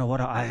I don't know what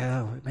do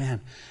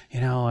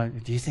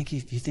you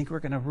think we're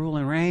going to rule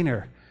and reign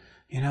or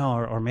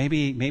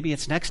maybe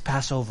it's next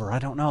Passover. I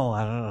don't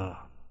know.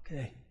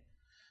 Okay.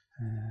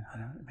 I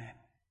don't, man,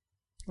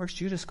 where's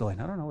Judas going?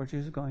 I don't know where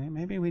Judas is going.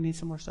 Maybe we need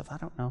some more stuff. I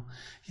don't know.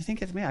 You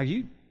think it's me? Are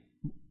you,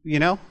 you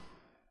know?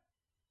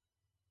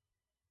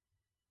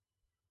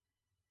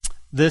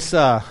 This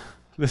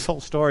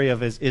whole story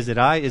of is it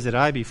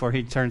I before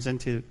he turns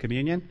into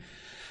communion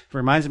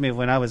reminds me of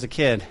when I was a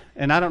kid.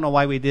 And I don't know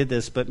why we did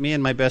this, but me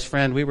and my best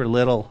friend, we were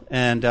little,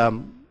 and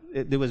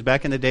it was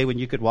back in the day when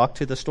you could walk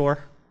to the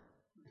store.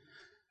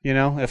 You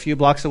know, a few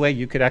blocks away,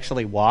 you could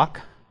actually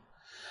walk.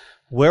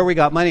 Where we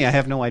got money, I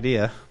have no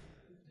idea.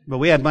 But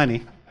we had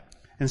money.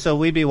 And so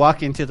we'd be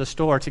walking to the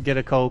store to get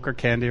a Coke or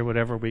candy or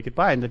whatever we could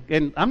buy.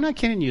 And I'm not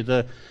kidding you,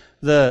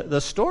 the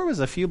store was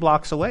a few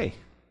blocks away.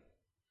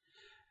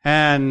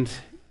 And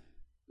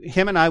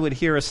him and I would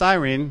hear a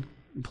siren,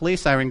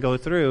 police siren go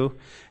through,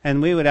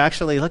 and we would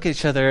actually look at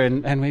each other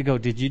and we'd go,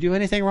 did you do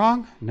anything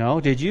wrong? No.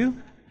 Did you?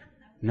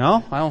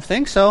 No, I don't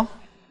think so.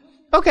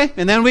 Okay,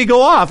 and then we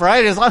go off,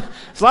 right? As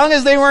long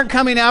as they weren't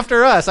coming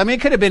after us. I mean,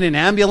 it could have been an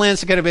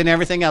ambulance, it could have been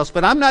everything else,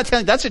 but I'm not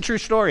telling you, that's a true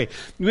story.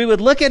 We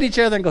would look at each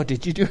other and go,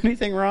 did you do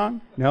anything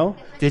wrong? No.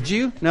 Did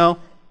you? No.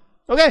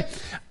 Okay,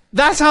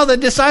 that's how the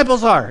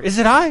disciples are. Is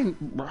it I?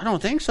 I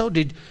don't think so.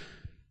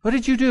 What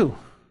did you do?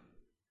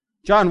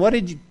 John, now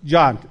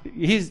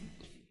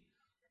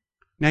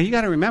you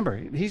got to remember,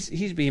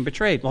 he's being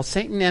betrayed. Well,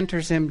 Satan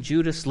enters him,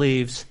 Judas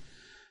leaves.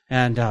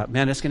 And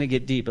man, it's going to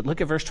get deep. But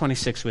look at verse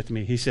 26 with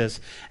me. He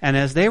says, and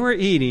as they were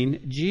eating,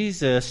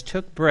 Jesus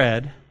took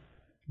bread,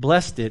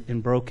 blessed it,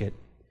 and broke it,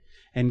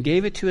 and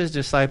gave it to his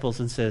disciples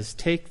and says,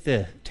 take,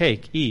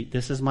 eat,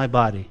 this is my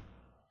body.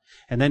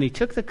 And then he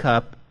took the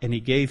cup and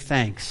he gave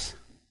thanks.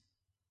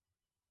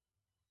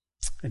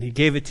 And he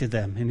gave it to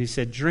them. And he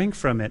said, drink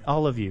from it,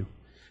 all of you.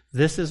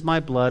 This is my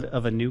blood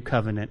of a new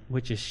covenant,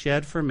 which is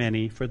shed for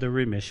many for the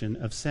remission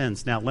of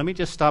sins. Now, let me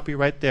just stop you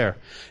right there.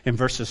 In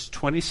verses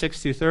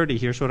 26 through 30,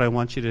 here's what I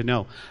want you to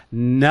know.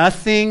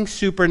 Nothing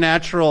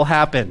supernatural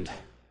happened.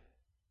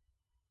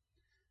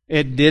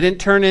 It didn't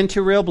turn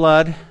into real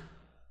blood.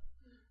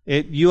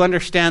 You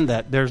understand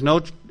that.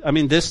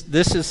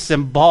 This is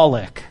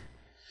symbolic.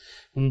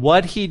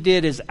 What he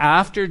did is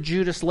after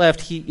Judas left,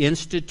 he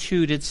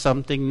instituted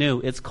something new.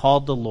 It's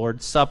called the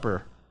Lord's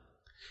Supper.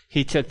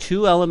 He took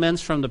two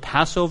elements from the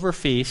Passover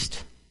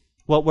feast.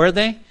 What were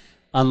they?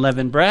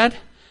 Unleavened bread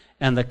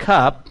and the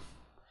cup.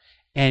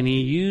 And he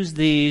used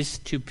these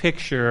to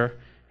picture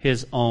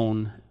his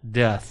own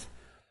death.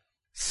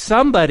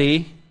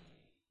 Somebody,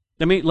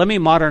 let me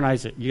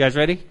modernize it. You guys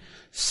ready?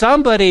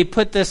 Somebody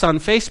put this on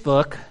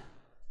Facebook,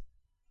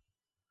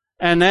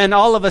 and then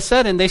all of a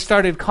sudden they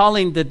started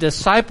calling the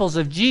disciples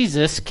of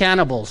Jesus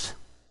cannibals.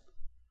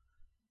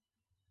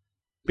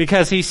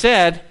 Because he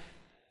said,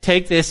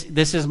 take this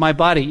is my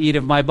body, eat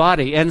of my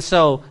body. And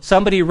so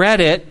somebody read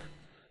it.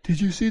 Did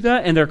you see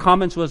that? And their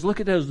comments was, look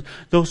at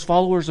those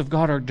followers of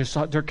God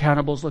they're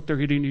cannibals. Look,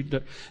 they're eating.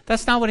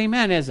 That's not what he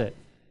meant, is it?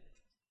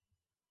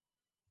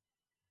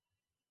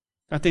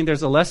 I think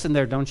there's a lesson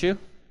there, don't you?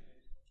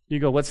 You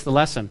go, what's the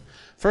lesson?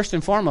 First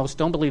and foremost,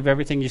 don't believe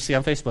everything you see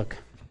on Facebook.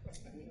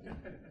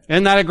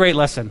 Isn't that a great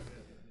lesson?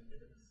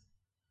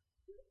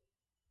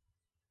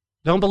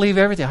 Don't believe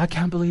everything. I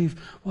can't believe,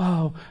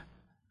 wow,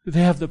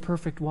 they have the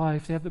perfect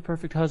wife, they have the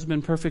perfect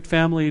husband, perfect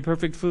family,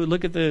 perfect food.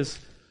 Look at this.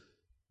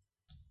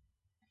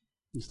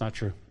 It's not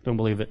true. Don't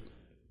believe it.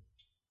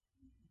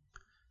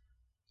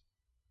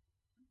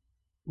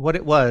 What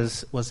it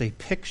was a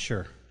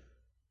picture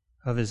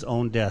of his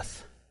own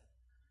death.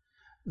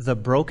 The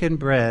broken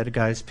bread,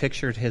 guys,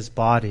 pictured his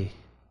body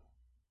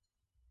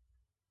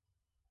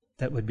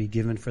that would be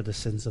given for the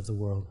sins of the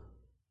world.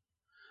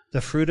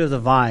 The fruit of the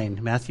vine,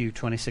 Matthew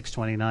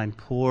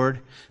 26:29,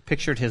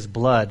 pictured his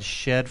blood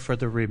shed for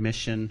the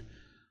remission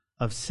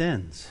of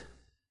sins.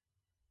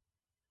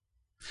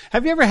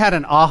 Have you ever had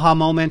an aha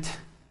moment?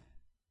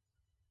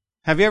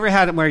 Have you ever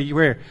had it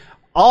where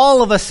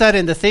all of a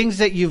sudden the things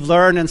that you've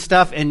learned and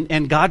stuff,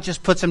 and God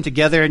just puts them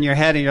together in your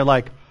head, and you're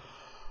like,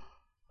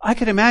 I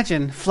could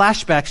imagine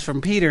flashbacks from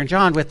Peter and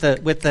John with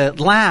the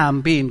lamb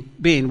being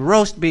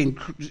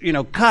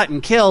cut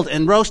and killed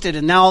and roasted,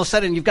 and now all of a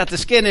sudden you've got the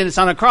skin and it's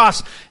on a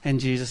cross, and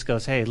Jesus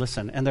goes, hey,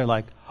 listen, and they're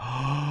like,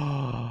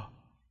 oh,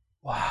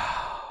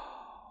 wow.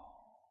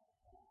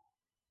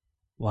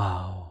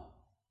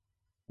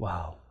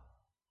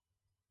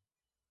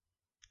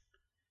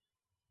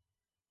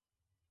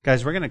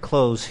 Guys, we're going to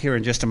close here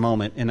in just a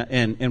moment,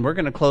 and we're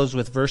going to close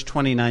with verse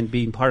 29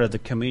 being part of the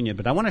communion.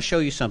 But I want to show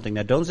you something.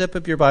 Now, don't zip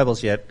up your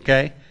Bibles yet,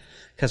 okay?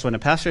 Because when a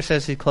pastor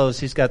says he closed,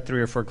 he's got 3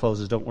 or 4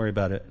 closes. Don't worry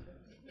about it.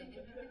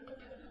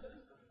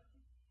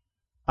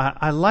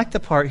 I like the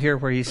part here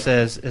where he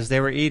says, as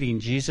they were eating,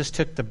 Jesus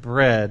took the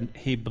bread,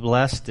 he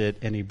blessed it,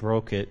 and he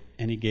broke it,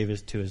 and he gave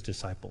it to his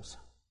disciples.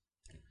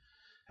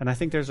 And I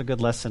think there's a good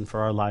lesson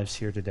for our lives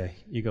here today.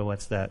 You go,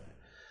 what's that?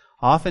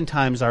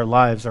 Oftentimes our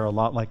lives are a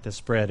lot like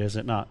this bread, is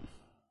it not?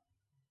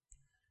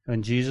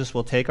 And Jesus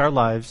will take our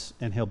lives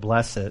and he'll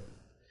bless it.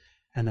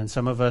 And then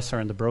some of us are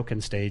in the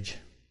broken stage.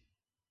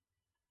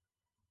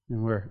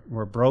 And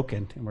we're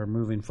broken and we're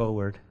moving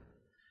forward.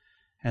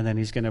 And then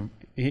he's going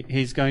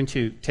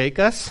to take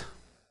us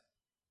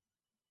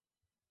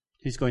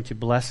He's going to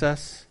bless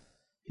us.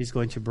 He's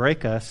going to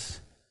break us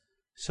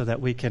so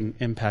that we can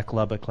impact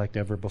Lubbock like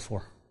never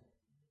before.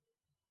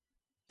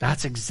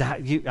 That's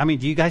exactly,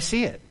 do you guys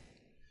see it?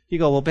 You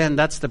go, well, Ben,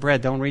 that's the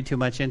bread. Don't read too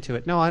much into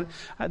it. No,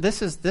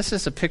 this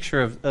is a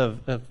picture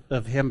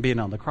of him being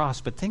on the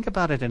cross, but think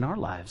about it in our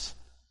lives.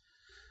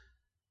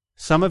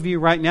 Some of you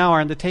right now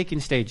are in the taking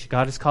stage.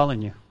 God is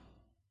calling you.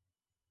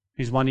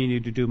 He's wanting you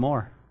to do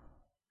more.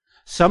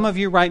 Some of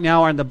you right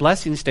now are in the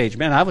blessing stage.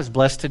 Man, I was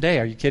blessed today.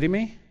 Are you kidding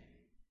me?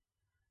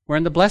 We're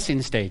in the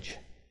blessing stage.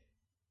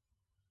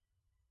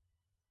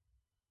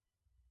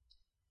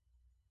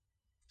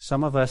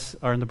 Some of us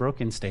are in the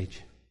broken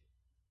stage.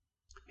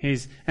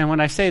 And when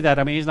I say that,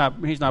 I mean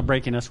he's not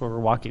breaking us where we're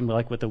walking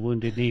like with a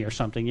wounded knee or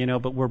something,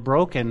 but we're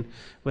broken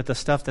with the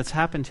stuff that's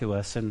happened to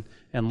us and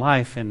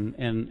life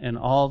and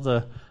all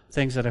the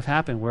things that have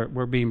happened.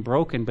 We're being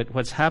broken, but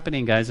what's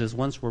happening, guys, is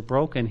once we're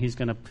broken, he's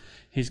gonna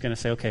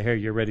say, okay, here,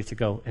 you're ready to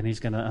go, and he's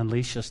gonna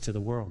unleash us to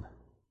the world.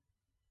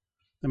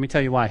 Let me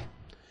tell you why.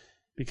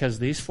 Because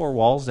these four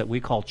walls that we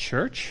call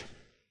church,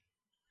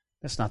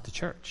 that's not the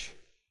church.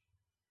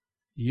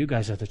 You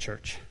guys are the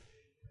church.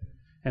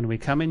 And we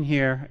come in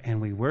here and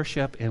we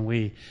worship and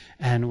we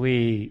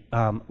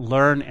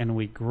learn and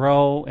we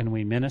grow and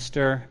we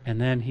minister.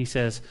 And then he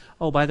says,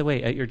 oh, by the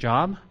way, at your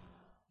job,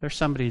 there's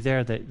somebody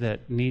there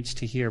that needs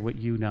to hear what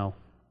you know.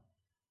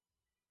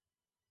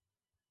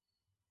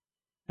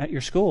 At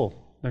your school,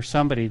 there's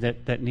somebody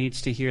that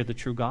needs to hear the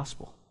true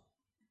gospel.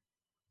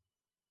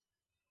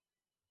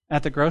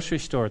 At the grocery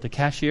store, the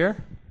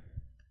cashier,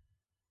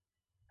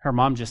 her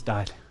mom just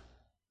died.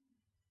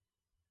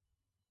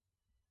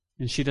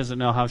 And she doesn't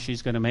know how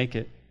she's going to make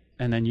it.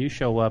 And then you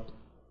show up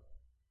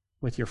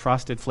with your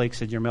Frosted Flakes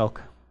and your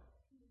milk.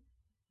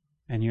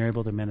 And you're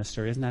able to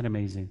minister. Isn't that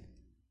amazing?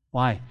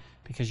 Why?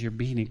 Because you're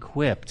being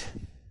equipped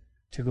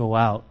to go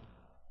out.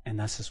 And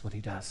this is what he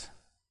does.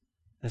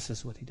 This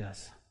is what he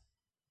does.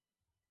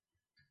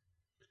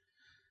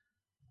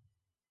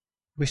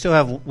 We still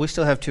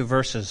have 2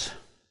 verses.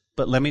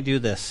 But let me do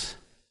this.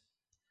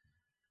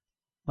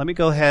 Let me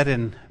go ahead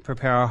and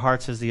prepare our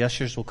hearts as the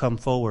ushers will come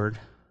forward.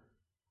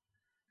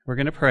 We're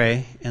going to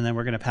pray, and then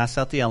we're going to pass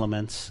out the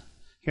elements.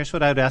 Here's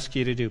what I would ask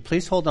you to do.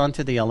 Please hold on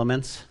to the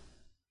elements.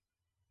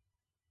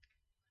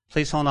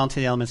 Please hold on to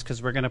the elements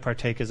because we're going to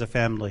partake as a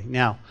family.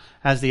 Now,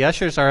 as the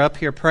ushers are up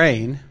here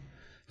praying,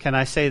 can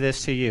I say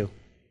this to you?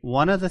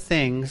 One of the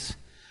things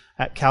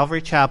at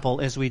Calvary Chapel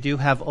is we do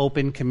have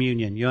open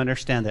communion. You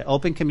understand that?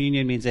 Open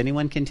communion means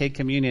anyone can take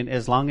communion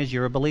as long as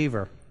you're a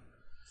believer.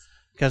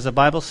 Because the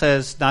Bible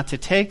says not to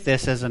take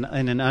this in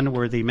an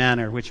unworthy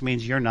manner, which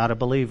means you're not a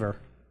believer.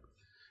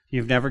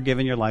 You've never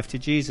given your life to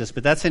Jesus.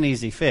 But that's an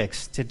easy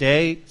fix.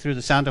 Today, through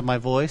the sound of my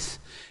voice,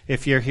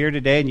 if you're here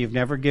today and you've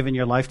never given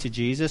your life to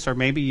Jesus, or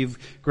maybe you've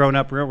grown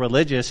up real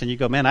religious and you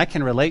go, man, I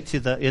can relate to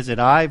the is it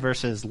I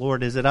versus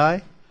Lord, is it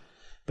I?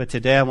 But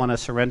today I want to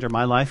surrender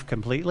my life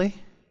completely,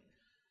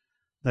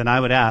 then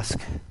I would ask,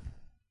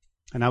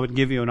 and I would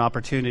give you an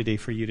opportunity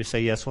for you to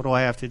say, yes, what do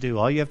I have to do?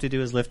 All you have to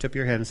do is lift up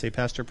your hand and say,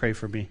 Pastor, pray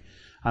for me.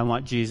 I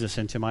want Jesus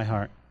into my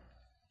heart.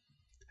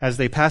 As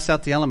they pass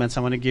out the elements,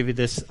 I want to give you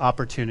this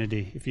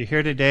opportunity. If you're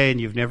here today and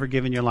you've never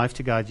given your life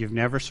to God, you've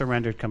never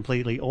surrendered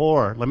completely,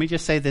 or, let me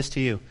just say this to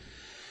you,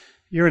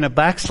 you're in a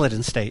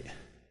backslidden state.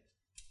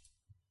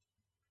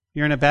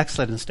 You're in a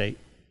backslidden state.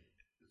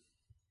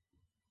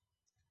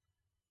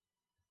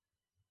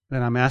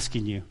 Then I'm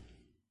asking you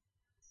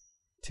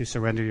to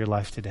surrender your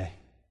life today.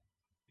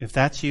 If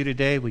that's you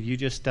today, will you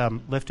just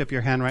lift up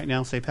your hand right now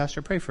and say,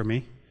 Pastor, pray for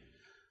me.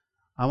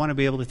 I want to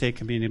be able to take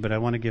communion, but I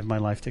want to give my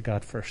life to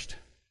God first.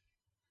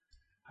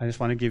 I just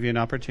want to give you an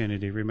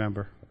opportunity,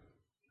 remember.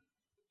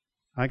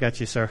 I got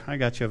you, sir. I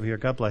got you over here.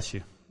 God bless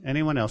you.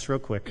 Anyone else, real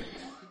quick?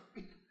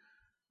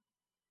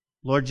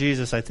 Lord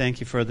Jesus, I thank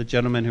you for the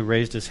gentleman who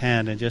raised his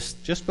hand and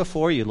just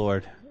before you,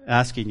 Lord,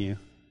 asking you.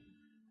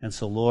 And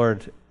so,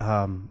 Lord,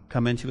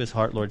 come into his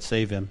heart, Lord,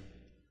 save him.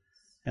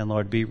 And,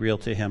 Lord, be real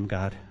to him,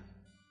 God.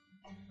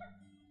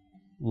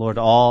 Lord,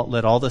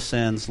 let all the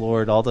sins,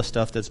 Lord, all the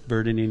stuff that's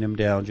burdening him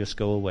down just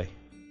go away.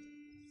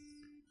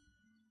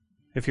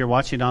 If you're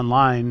watching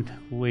online,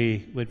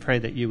 we would pray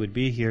that you would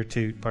be here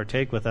to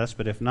partake with us,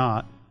 but if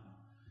not,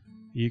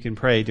 you can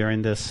pray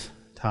during this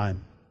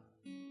time.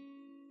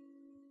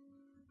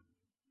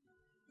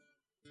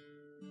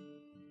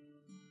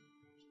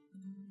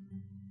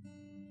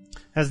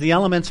 As the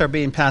elements are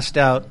being passed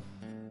out,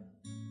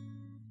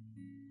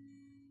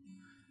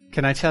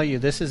 can I tell you,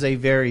 this is a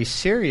very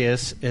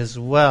serious as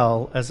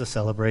well as a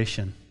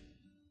celebration.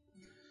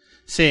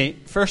 See,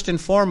 first and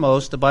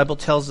foremost, the Bible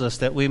tells us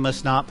that we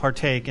must not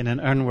partake in an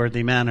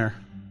unworthy manner.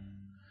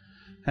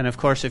 And of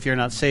course, if you're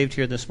not saved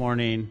here this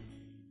morning,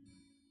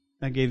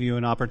 I give you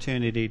an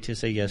opportunity to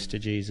say yes to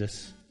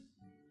Jesus.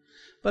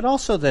 But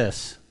also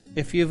this,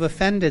 if you've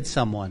offended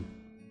someone,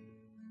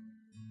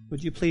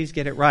 would you please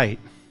get it right?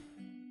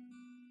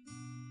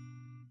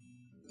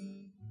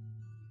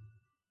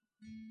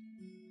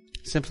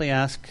 Simply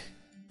ask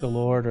the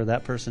Lord or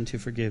that person to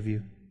forgive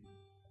you.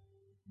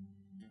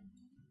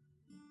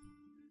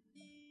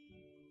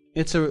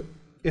 It's a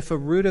if a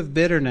root of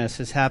bitterness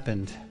has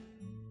happened,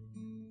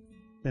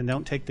 then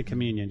don't take the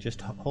communion.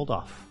 Just hold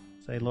off.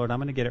 Say, Lord, I'm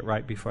going to get it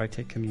right before I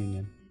take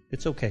communion.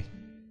 It's okay.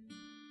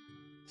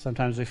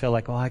 Sometimes we feel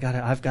like, oh,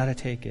 I've got to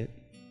take it.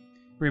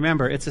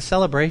 Remember, it's a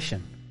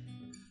celebration.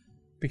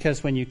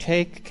 Because when you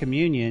take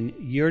communion,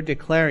 you're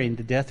declaring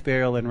the death,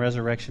 burial, and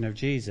resurrection of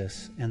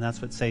Jesus, and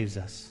that's what saves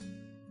us.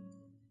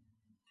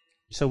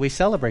 So we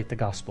celebrate the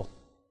gospel.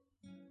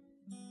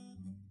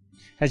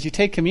 As you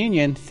take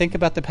communion, think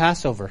about the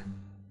Passover.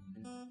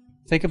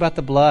 Think about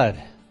the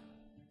blood.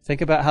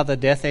 Think about how the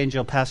death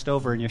angel passed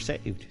over and you're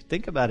saved.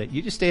 Think about it.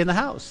 You just stay in the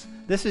house.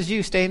 This is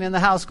you staying in the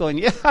house going,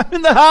 yeah, I'm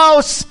in the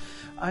house.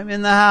 I'm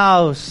in the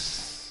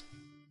house.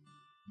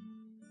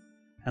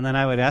 And then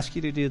I would ask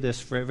you to do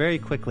this very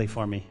quickly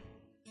for me.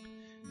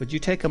 Would you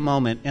take a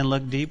moment and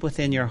look deep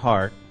within your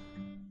heart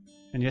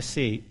and just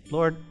see,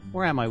 Lord,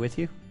 where am I with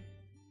you?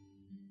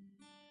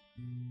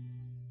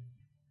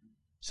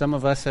 Some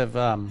of us have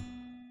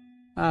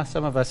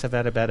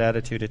had a bad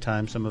attitude at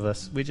times. Some of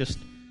us, we just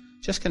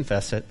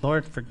confess it.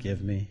 Lord,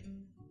 forgive me.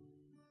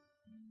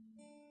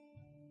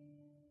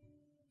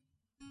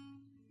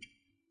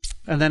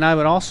 And then I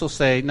would also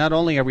say, not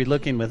only are we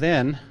looking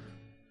within,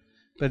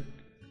 but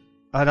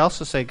I'd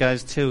also say,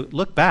 guys, to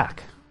look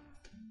back.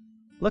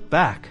 Look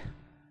back.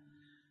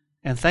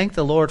 And thank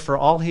the Lord for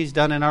all He's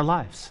done in our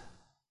lives.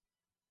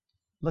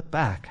 Look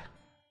back.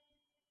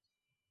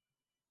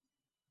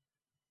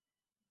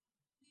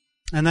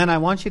 And then I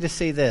want you to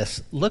see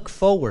this. Look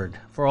forward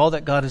for all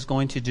that God is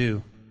going to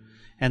do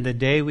and the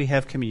day we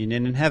have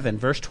communion in heaven.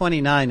 Verse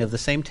 29 of the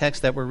same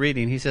text that we're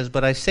reading, he says,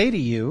 "But I say to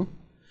you,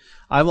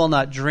 I will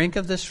not drink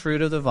of this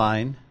fruit of the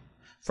vine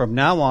from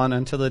now on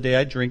until the day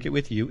I drink it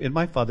with you in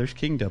my Father's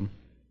kingdom."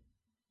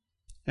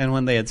 And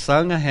when they had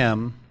sung a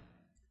hymn,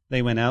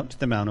 they went out to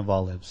the Mount of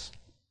Olives.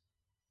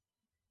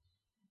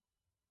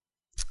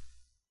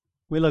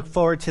 We look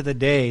forward to the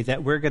day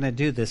that we're going to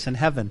do this in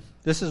heaven.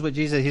 This is what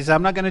Jesus, he said,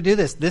 I'm not going to do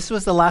this. This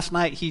was the last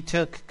night he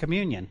took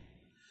communion.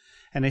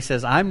 And he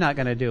says, I'm not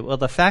going to do it. Well,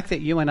 the fact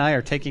that you and I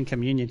are taking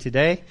communion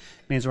today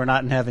means we're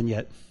not in heaven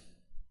yet.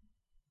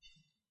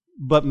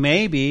 But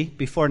maybe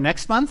before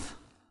next month,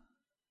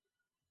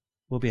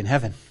 we'll be in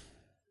heaven.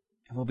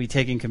 And we'll be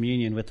taking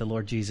communion with the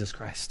Lord Jesus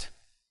Christ.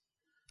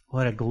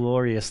 What a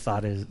glorious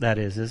thought that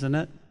is, isn't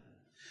it?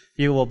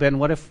 You will, Ben,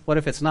 what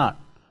if it's not?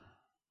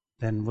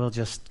 Then we'll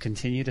just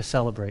continue to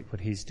celebrate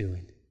what he's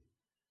doing.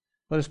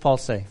 What does Paul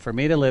say? For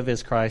me to live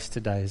is Christ,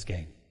 to die is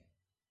gain.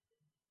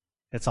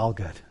 It's all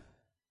good.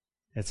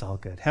 It's all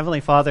good. Heavenly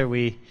Father,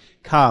 we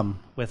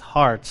come with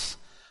hearts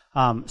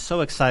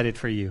so excited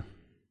for you.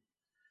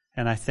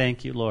 And I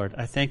thank you, Lord.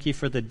 I thank you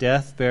for the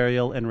death,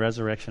 burial, and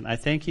resurrection. I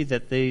thank you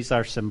that these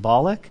are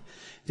symbolic.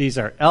 These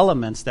are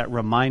elements that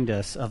remind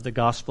us of the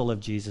gospel of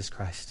Jesus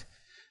Christ.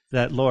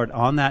 That, Lord,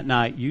 on that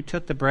night, you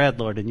took the bread,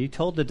 Lord, and you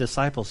told the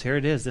disciples, here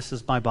it is, this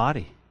is my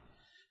body,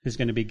 who's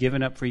going to be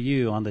given up for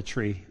you on the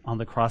tree, on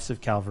the cross of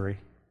Calvary.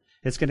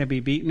 It's going to be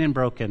beaten and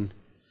broken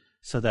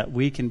so that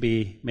we can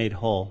be made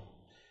whole.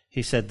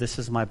 He said, this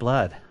is my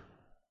blood.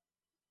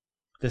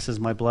 This is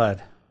my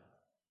blood.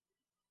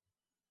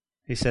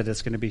 He said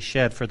it's going to be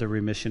shed for the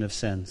remission of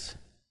sins.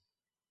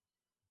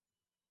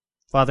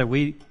 Father,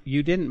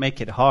 you didn't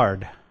make it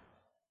hard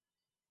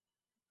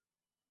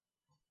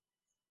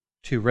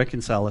to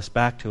reconcile us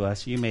back to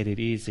us. You made it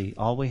easy.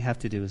 All we have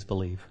to do is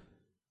believe.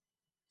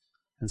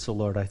 And so,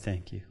 Lord, I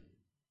thank you.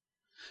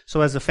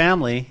 So as a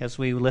family, as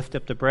we lift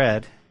up the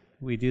bread,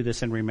 we do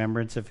this in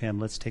remembrance of him.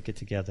 Let's take it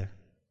together.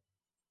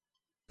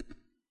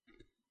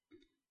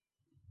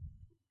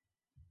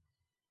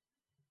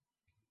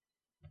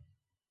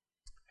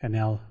 And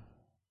now,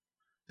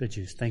 the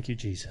juice. Thank you,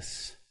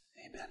 Jesus.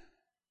 Amen.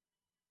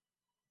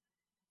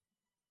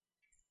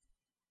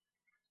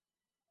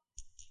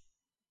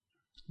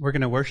 We're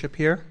going to worship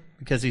here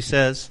because he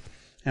says,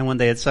 and when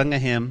they had sung a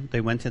hymn,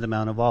 they went to the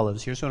Mount of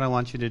Olives. Here's what I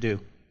want you to do.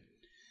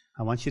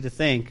 I want you to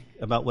think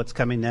about what's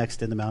coming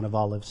next in the Mount of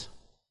Olives.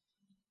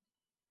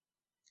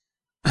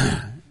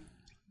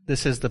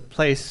 This is the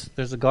place,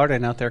 there's a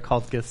garden out there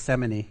called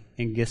Gethsemane,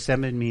 and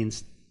Gethsemane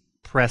means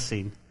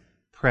pressing,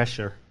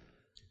 pressure.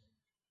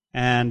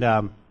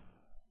 And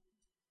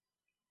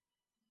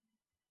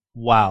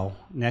wow,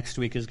 next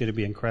week is going to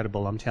be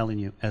incredible, I'm telling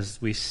you, as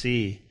we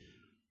see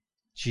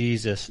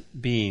Jesus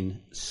being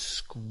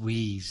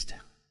squeezed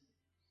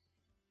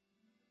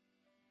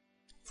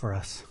for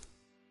us.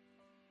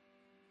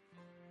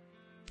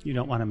 You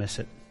don't want to miss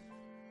it.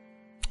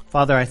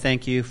 Father, I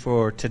thank you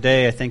for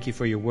today. I thank you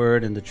for your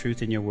word and the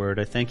truth in your word.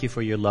 I thank you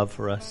for your love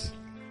for us.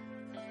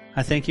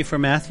 I thank you for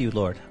Matthew,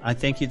 Lord. I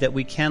thank you that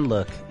we can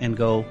look and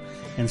go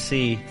and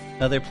see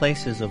other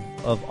places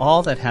of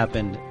all that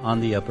happened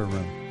on the upper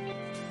room.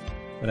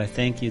 But I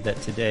thank you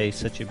that today is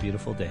such a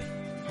beautiful day.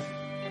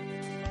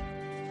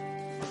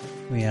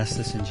 We ask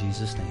this in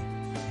Jesus'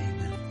 name.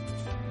 Amen.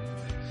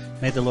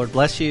 May the Lord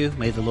bless you.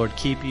 May the Lord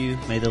keep you.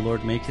 May the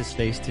Lord make his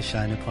face to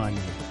shine upon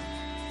you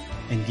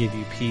and give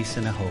you peace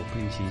and a hope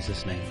in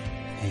Jesus' name.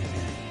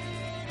 Amen.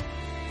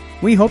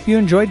 We hope you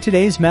enjoyed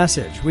today's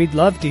message. We'd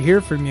love to hear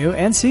from you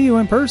and see you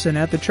in person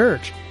at the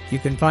church. You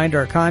can find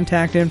our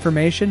contact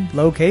information,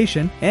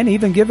 location, and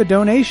even give a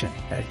donation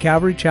at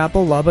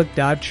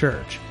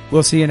calvarychapellubbock.church.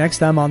 We'll see you next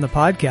time on the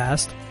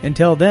podcast.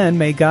 Until then,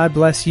 may God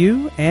bless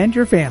you and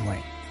your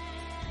family.